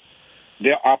disrupt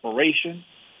their operation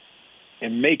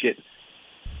and make it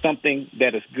something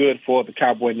that is good for the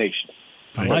Cowboy Nation.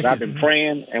 I've been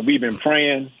praying, and we've been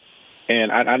praying,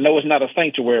 and I know it's not a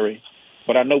sanctuary,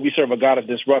 but I know we serve a God of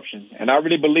disruption. And I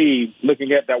really believe,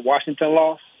 looking at that Washington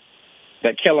loss,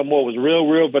 that Kellen Moore was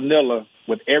real vanilla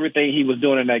with everything he was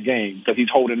doing in that game because he's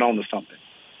holding on to something.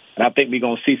 And I think we're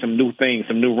going to see some new things,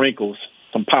 some new wrinkles,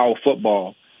 some power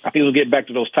football. I think we'll get back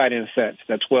to those tight end sets,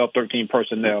 that 12, 13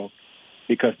 personnel,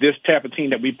 because this Tampa team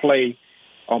that we play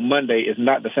on Monday is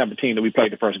not the Tampa team that we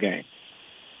played the first game.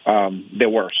 They're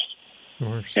worse.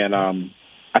 And I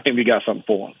think we got something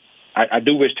for them. I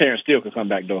do wish Terrence Steele could come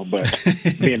back, though, but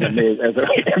being as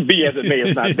it may,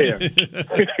 it's not there.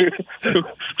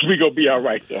 We're going to be all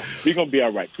right, though. We're going to be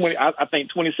all right. I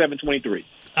think 27-23.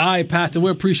 All right, Pastor, we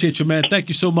appreciate you, man. Thank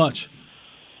you so much.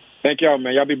 Thank y'all,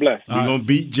 man. Y'all be blessed. We're going to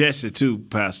beat Jesse, too,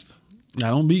 Pastor.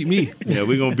 Now, don't beat me. Yeah,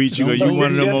 we're going to beat you because you're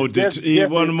one of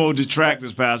the more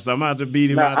detractors, Pastor. I'm going to have to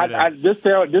beat him out of that. Just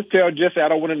tell Jesse I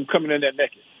don't want him coming in that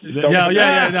naked.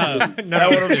 Yeah.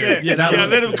 That's what I'm saying.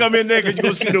 Let him come in there because you're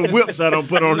going to see the whips I don't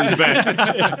put on his back.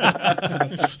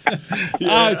 All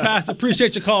right, Pastor.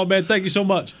 Appreciate your call, man. Thank you so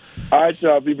much. All right,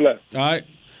 y'all. Be blessed. All right.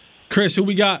 Chris, who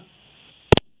we got?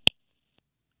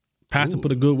 Pastor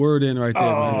put a good word in right there.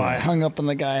 Oh, man. I hung up on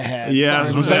the guy I had. Yeah,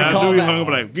 I was saying, I knew he hung up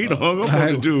like, he hung up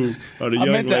on the dude or the young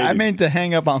lady. I meant to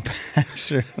hang up on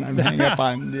Pastor, and I'm hanging up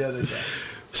on the other guy.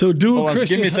 So, Chris,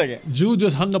 give me a second. Dude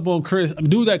just hung up on Chris.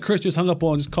 Dude that Chris just hung up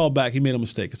on, just call back. He made a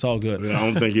mistake. It's all good. I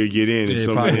don't think he'll get in. He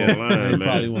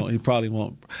probably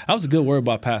won't. That was a good word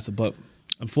by Pastor, but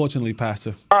unfortunately,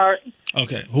 Pastor. All right.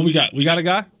 Okay, who we got? We got a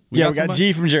guy? We got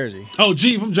G from Jersey. Oh,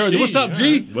 G from Jersey. What's up,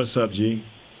 G? What's up, G?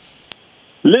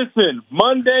 Listen,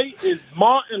 Monday is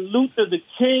Martin Luther the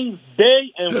King's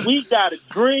Day, and we got a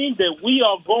dream that we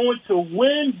are going to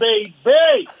win,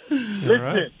 baby.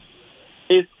 Listen,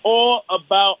 it's all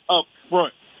about up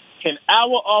front. Can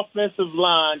our offensive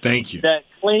line that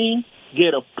clean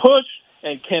get a push,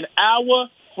 and can our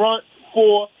front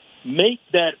four make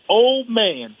that old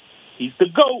man, he's the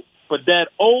GOAT, but that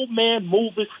old man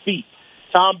move his feet?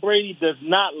 Tom Brady does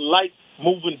not like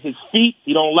moving his feet.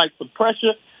 He don't like the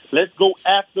pressure. Let's go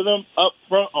after them up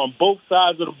front on both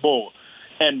sides of the ball.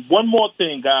 And one more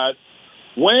thing, guys.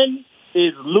 When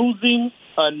is losing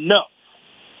enough?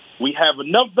 We have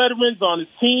enough veterans on his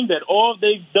team that all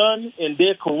they've done in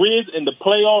their careers in the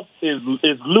playoffs is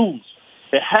lose.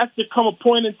 There has to come a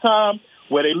point in time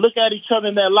where they look at each other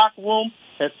in that locker room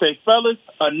and say, fellas,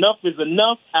 enough is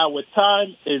enough. Our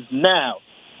time is now.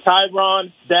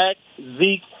 Tyron, Dak,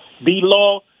 Zeke,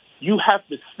 D-Law, you have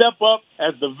to step up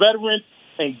as the veterans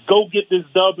and go get this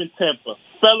dub in Tampa.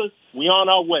 Fellas, we on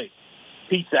our way.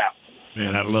 Peace out.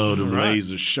 Man, I love them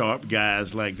laser sharp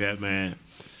guys like that, man.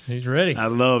 He's ready. I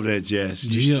love that, Jess.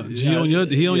 He on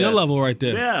your level right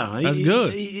there. Yeah. That's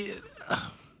good.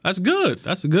 That's good.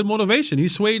 That's a good motivation. He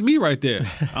swayed me right there.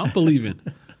 I'm believing.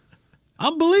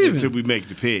 Until we make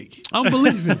the pick. I'm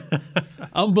believing.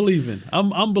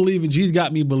 G's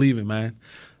got me believing, man.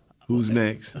 Who's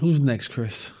next? Who's next,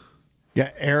 Chris?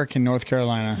 Got Eric in North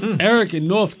Carolina. Eric in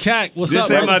North Cac. What's This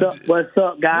up, ain't man? What's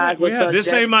up, guys? What's up, This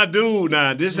Jack? ain't my dude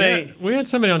now. This ain't. We had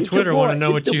somebody on It's Twitter your want to boy.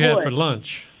 know It's what you your had boy. for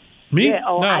lunch. Me? Yeah,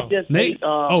 I just Nate? ate,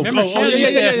 Remember, Shannon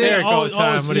used to ask Eric all the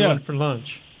time what he wanted for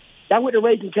lunch. I went to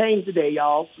Raising Cane's today,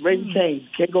 y'all. Raising Cane's.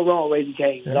 Can't go wrong with Raising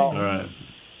Cane's at all. All right.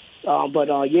 But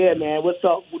yeah, man. What's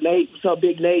up, Nate? What's up,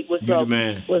 Big Nate? What's You up? the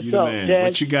man. What's You the up, man. Jazz?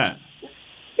 What you got?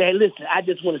 Hey, listen, I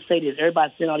just want to say this.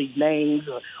 Everybody saying all these names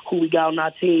or who we got on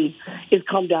our team. It's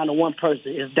come down to one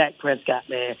person. It's Dak Prescott,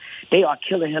 man. They are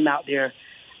killing him out there.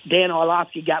 Dan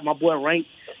Orlovsky got my boy ranked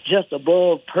just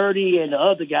above Purdy and the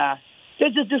other guy. They're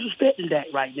just disrespecting Dak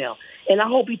right now. And I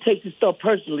hope he takes this stuff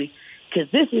personally because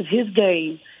this is his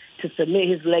game to cement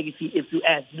his legacy, if you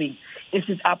ask me. It's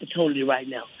his opportunity right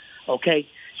now, okay?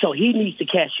 So he needs to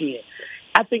cash in.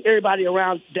 I think everybody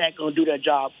around Dak going to do their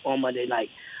job on Monday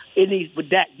night. But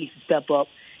Dak needs to step up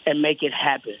and make it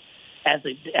happen as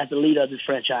the leader of this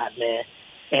franchise, man.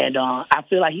 And I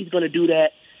feel like he's going to do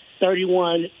that.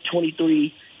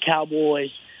 31-23 Cowboys.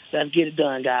 Let's get it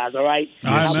done, guys, all right?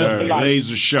 Yes, sir.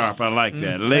 Laser sharp. I like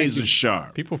that. Laser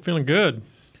sharp. People feeling good.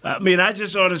 I mean, I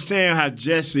just understand how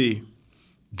Jesse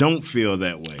don't feel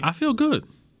that way. I feel good.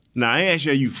 Now, I ain't ask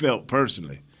you how you felt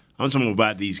personally. I'm talking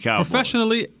about these Cowboys.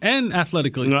 Professionally and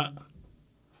athletically.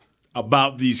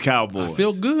 About these Cowboys. I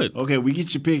feel good. Okay, we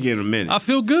get your pick in a minute. I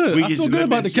feel good. I feel good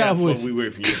about the Cowboys. We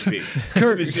wait for your pick.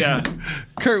 Kurt,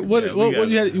 Kurt, what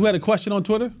you had a question on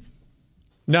Twitter?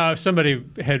 No, if somebody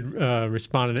had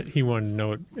responded, he wanted to know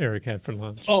what Eric had for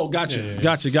lunch. Oh, gotcha. Yeah.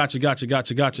 Gotcha.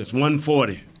 It's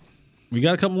 1:40. We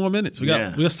got a couple more minutes.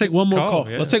 Yeah. Let's take one more call.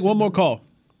 yeah. Let's take one more call.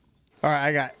 All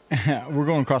right, we're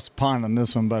going across the pond on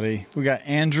this one, buddy. We got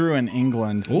Andrew in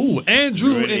England. Ooh,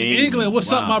 Andrew in England.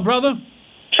 What's up, my brother?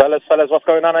 Fellas, what's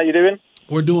going on? How you doing?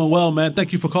 We're doing well, man.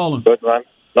 Thank you for calling. Good, man.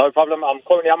 No problem. I'm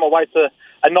currently on my way to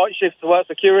a night shift to work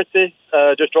security,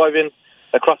 just driving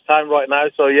across town right now.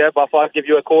 So, yeah, but I thought I'd give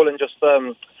you a call and just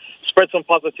spread some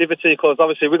positivity because,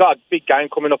 obviously, we got a big game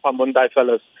coming up on Monday,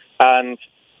 fellas. And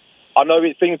I know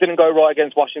things didn't go right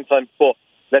against Washington, but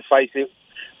let's face it,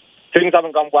 things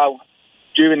haven't gone well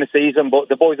during the season, but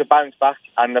the boys have bounced back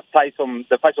and they've played some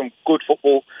good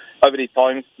football over these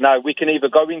times. Now, we can either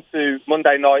go into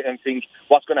Monday night and think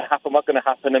what's going to happen,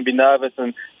 and be nervous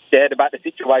and scared about the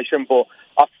situation, but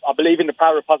I believe in the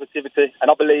power of positivity,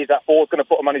 and I believe that Ford's going to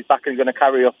put him on his back and he's going to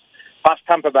carry us past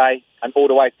Tampa Bay and all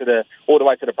the way to the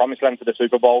promised land, to the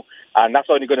Super Bowl, and that's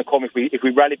only going to come if we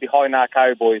rally behind our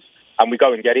Cowboys and we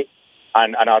go and get it.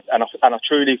 And I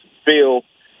truly feel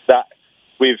that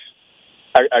with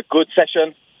a good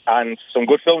session and some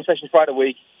good film sessions throughout the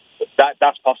week,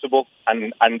 that's possible.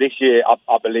 And this year,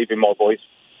 I believe in my boys.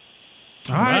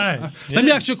 All right. Let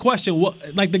me ask you a question.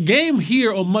 The game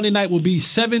here on Monday night will be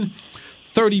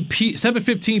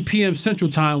 7:15 p.m. Central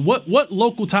Time. What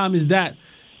local time is that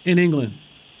in England?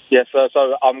 Yes, so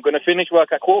I'm going to finish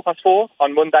work at 4:15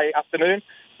 on Monday afternoon,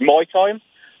 my time.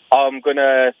 I'm going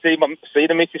to see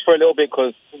the missus for a little bit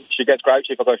because she gets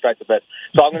grouchy if I go straight to bed.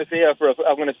 So I'm going to see her for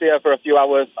a few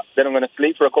hours. Then I'm going to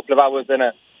sleep for a couple of hours. Then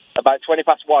about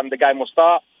 1:20 the game will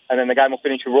start, and then the game will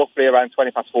finish roughly around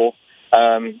 4:20.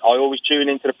 I always tune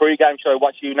into the pre-game show,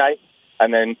 watch you, Nate,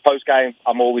 and then post-game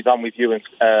I'm always on with you and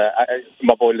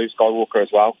my boy Luke Skywalker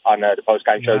as well on the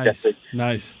post-game show. Jesse.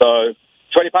 Nice. So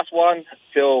 1:20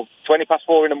 till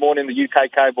 4:20 in the morning, the UK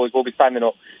Cowboys will be standing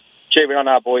up, cheering on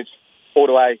our boys. All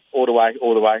the way.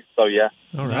 So, yeah.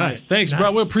 All right. Nice. Thanks,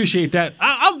 bro. We appreciate that.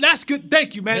 That's good.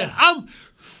 Thank you, man. Yeah.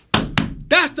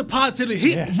 That's the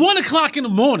positivity. 1 o'clock in the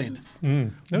morning.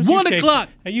 1 o'clock.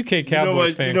 A UK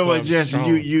Cowboys fan. You know what, Jesse?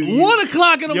 You 1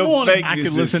 o'clock in the morning. I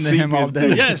could listen to him all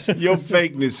day. Yes. Your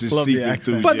fakeness is seeping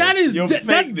through. But that is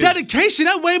that dedication.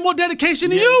 That's way more dedication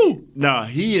than you. No,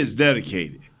 he is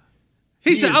dedicated.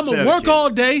 He said, I'm going to work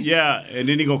all day. Yeah, and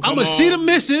then he going to come I'm going to see the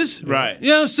missus. Right. You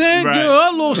know what I'm saying? Right. Give her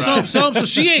a little something so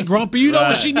she ain't grumpy. You know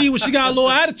what she need when she got a little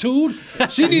attitude?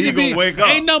 She need to be, wake up.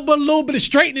 ain't nothing but a little bit of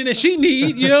straightening that she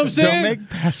need. You know what I'm saying? Don't make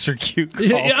Pastor Q call.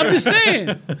 Yeah, I'm just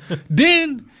saying.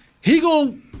 Then he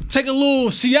going to take a little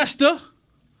siesta.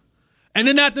 And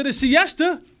then after the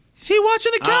siesta, he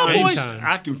watching the Cowboys.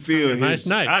 I can feel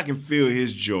I can feel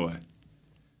his joy.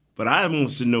 But I want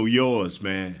to know yours,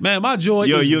 man. Man, my joy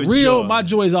is real. Joy. My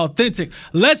joy is authentic.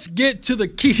 Let's get to the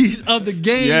keys of the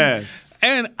game. Yes.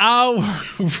 And our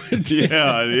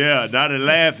Yeah. Not a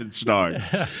laughing start.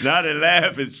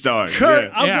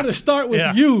 Kurt, I'm going to start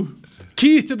with you.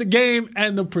 Keys to the game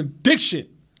and the prediction.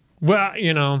 Well,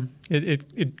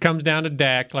 it comes down to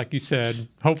Dak, like you said.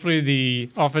 Hopefully the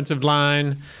offensive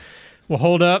line will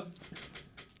hold up.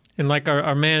 And like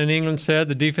our man in England said,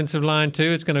 the defensive line,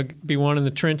 too, it's going to be one in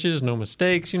the trenches, no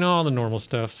mistakes, all the normal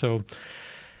stuff. So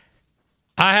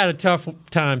I had a tough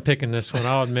time picking this one,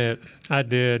 I'll admit. I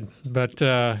did. But,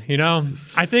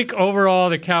 I think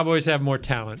overall the Cowboys have more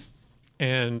talent.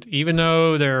 And even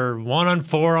though they're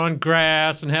 1-4 on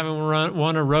grass and haven't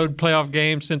won a road playoff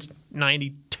game since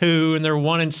 92, and they're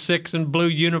 1-6 in blue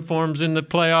uniforms in the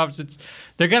playoffs,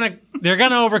 they're gonna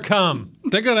overcome.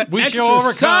 They're gonna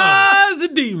exercise the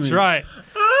demons. That's right.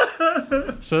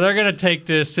 So they're gonna take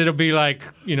this. It'll be like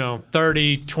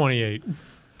 30-28.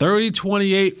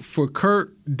 30-28 for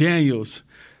Kurt Daniels.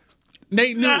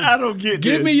 Nate Newton, I don't get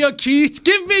Give this. me your keys.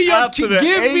 Give me your keys.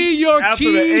 Give me your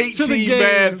keys to the game.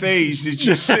 Bad things that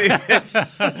you said.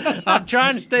 I'm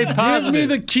trying to stay positive. Give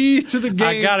me the keys to the game.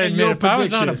 I gotta and admit, your if I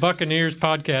was on a prediction. Buccaneers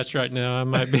podcast right now, I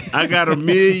might be. I got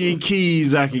 1,000,000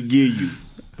 keys I can give you,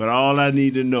 but all I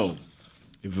need to know,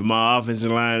 if my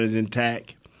offensive line is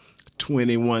intact,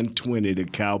 21-20, the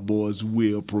Cowboys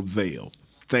will prevail.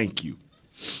 Thank you.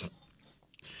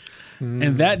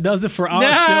 And that does it for our show.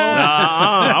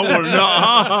 I want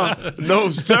to know. No,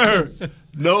 sir.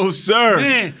 No, sir.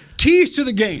 Man, keys to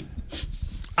the game.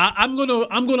 I'm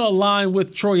gonna align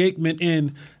with Troy Aikman,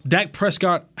 and Dak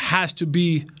Prescott has to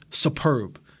be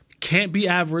superb. Can't be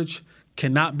average.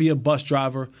 Cannot be a bus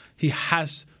driver. He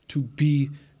has to be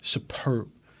superb.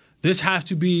 This has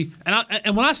to be,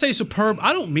 and when I say superb,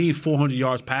 I don't mean 400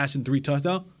 yards passing, 3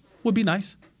 touchdowns. Would be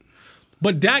nice.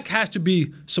 But Dak has to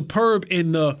be superb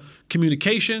in the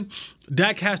communication.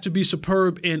 Dak has to be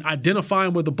superb in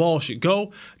identifying where the ball should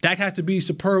go. Dak has to be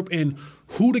superb in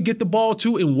who to get the ball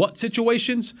to in what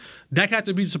situations. Dak has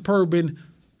to be superb in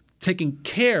taking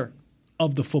care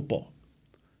of the football.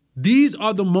 These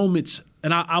are the moments,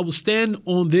 and I will stand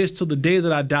on this till the day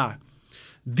that I die.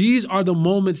 These are the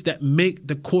moments that make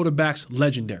the quarterbacks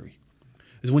legendary.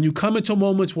 Is when you come into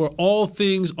moments where all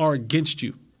things are against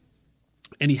you.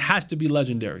 And he has to be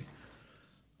legendary.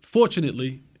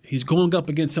 Fortunately, he's going up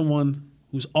against someone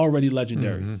who's already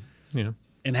legendary. Mm-hmm. Yeah.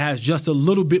 And has just a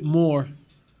little bit more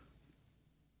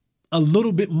at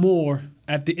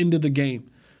the end of the game.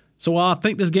 So I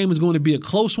think this game is going to be a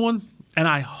close one, and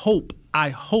I hope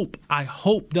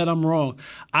that I'm wrong.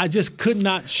 I just could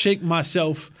not shake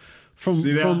myself from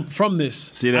this.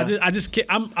 See that? I just can't.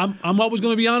 I'm always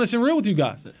going to be honest and real with you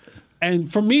guys.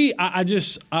 And for me, and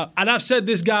I've said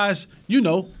this, guys,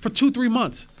 for 2-3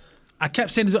 months. I kept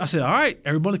saying this. I said, all right,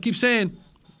 everybody keeps saying,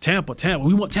 Tampa.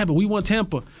 We want Tampa.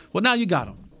 Well, now you got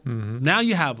them. Mm-hmm. Now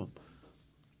you have them.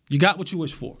 You got what you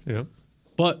wish for. Yeah.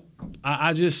 But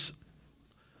I just,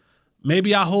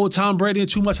 maybe I hold Tom Brady in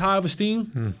too much high of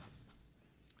esteem.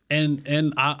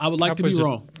 And I would like to be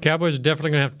wrong. Cowboys are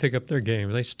definitely going to have to pick up their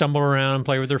game. They stumble around and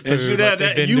play with their food. And see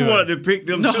that you wanted to pick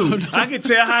them too. No. I can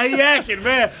tell how he acting,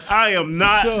 man. I am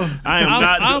not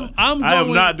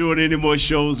doing any more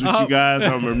shows with you guys.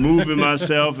 I'm removing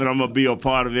myself, and I'm gonna be a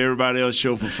part of everybody else's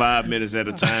show for 5 minutes at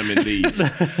a time and leave.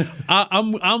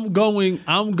 I'm going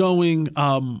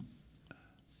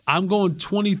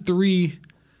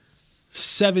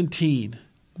 23-17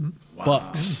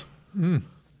 Bucks.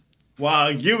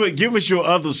 Wow, give us your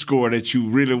other score that you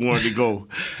really wanted to go.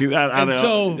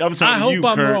 I hope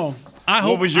I'm wrong.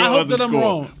 What was your other score? I'm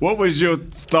wrong. What was your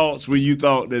thoughts when you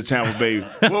thought that Tampa Bay?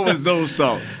 What was those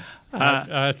thoughts?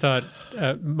 I thought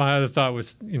my other thought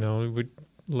was it would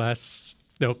last.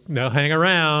 They'll hang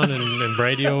around and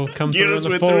Brady will come through in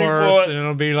the fourth, and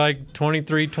it'll be like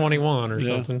 23-21 or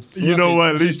something. You know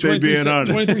what? At least they being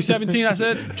honest. 23-17, I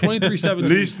said 23-17. At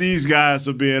least these guys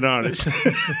are being honest.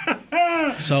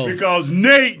 Because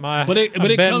Nate, but it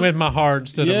bet with my heart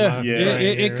instead of my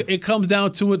brain. It comes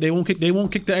down to it. They won't kick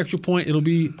the extra point. It'll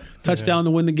be touchdown to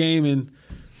win the game, and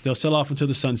they'll sell off into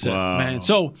the sunset. Wow. Man,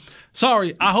 so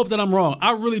sorry. I hope that I'm wrong.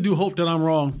 I really do hope that I'm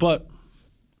wrong, but.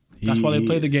 That's why they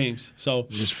play the games. So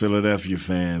just Philadelphia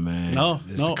fan, man.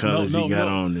 That's the colors he got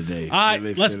on today. All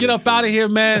right, let's get up out of here,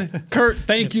 man. Kurt,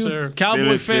 thank you. Sir.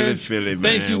 Cowboy fans, Philly, man.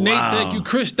 thank you. Nate, thank you.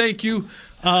 Chris, thank you.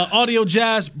 Audio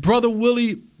Jazz, Brother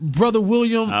Willie, Brother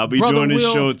William. I'll be doing this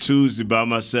show Tuesday by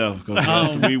myself because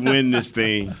after we win this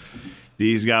thing,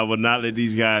 these guys will not let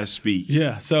these guys speak.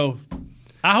 Yeah, so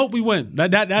I hope we win.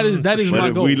 That is but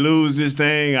my goal. If we lose this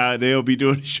thing, they'll be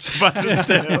doing the show by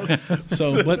themselves.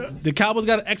 But the Cowboys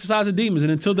got to exercise the demons,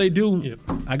 and until they do,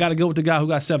 I got to go with the guy who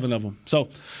got 7 of them. So,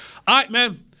 all right,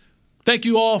 man. Thank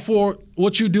you all for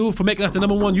what you do, for making us the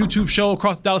 #1 YouTube show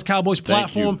across the Dallas Cowboys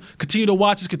platform. Continue to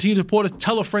watch us. Continue to support us.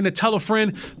 Tell a friend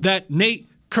that Nate,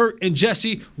 Kurt, and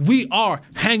Jesse, we are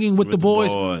hanging with the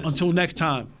boys. Until next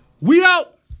time, we out.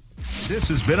 This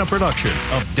has been a production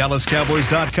of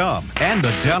DallasCowboys.com and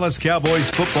the Dallas Cowboys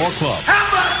Football Club. How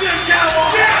about this,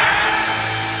 Cowboys? Yeah!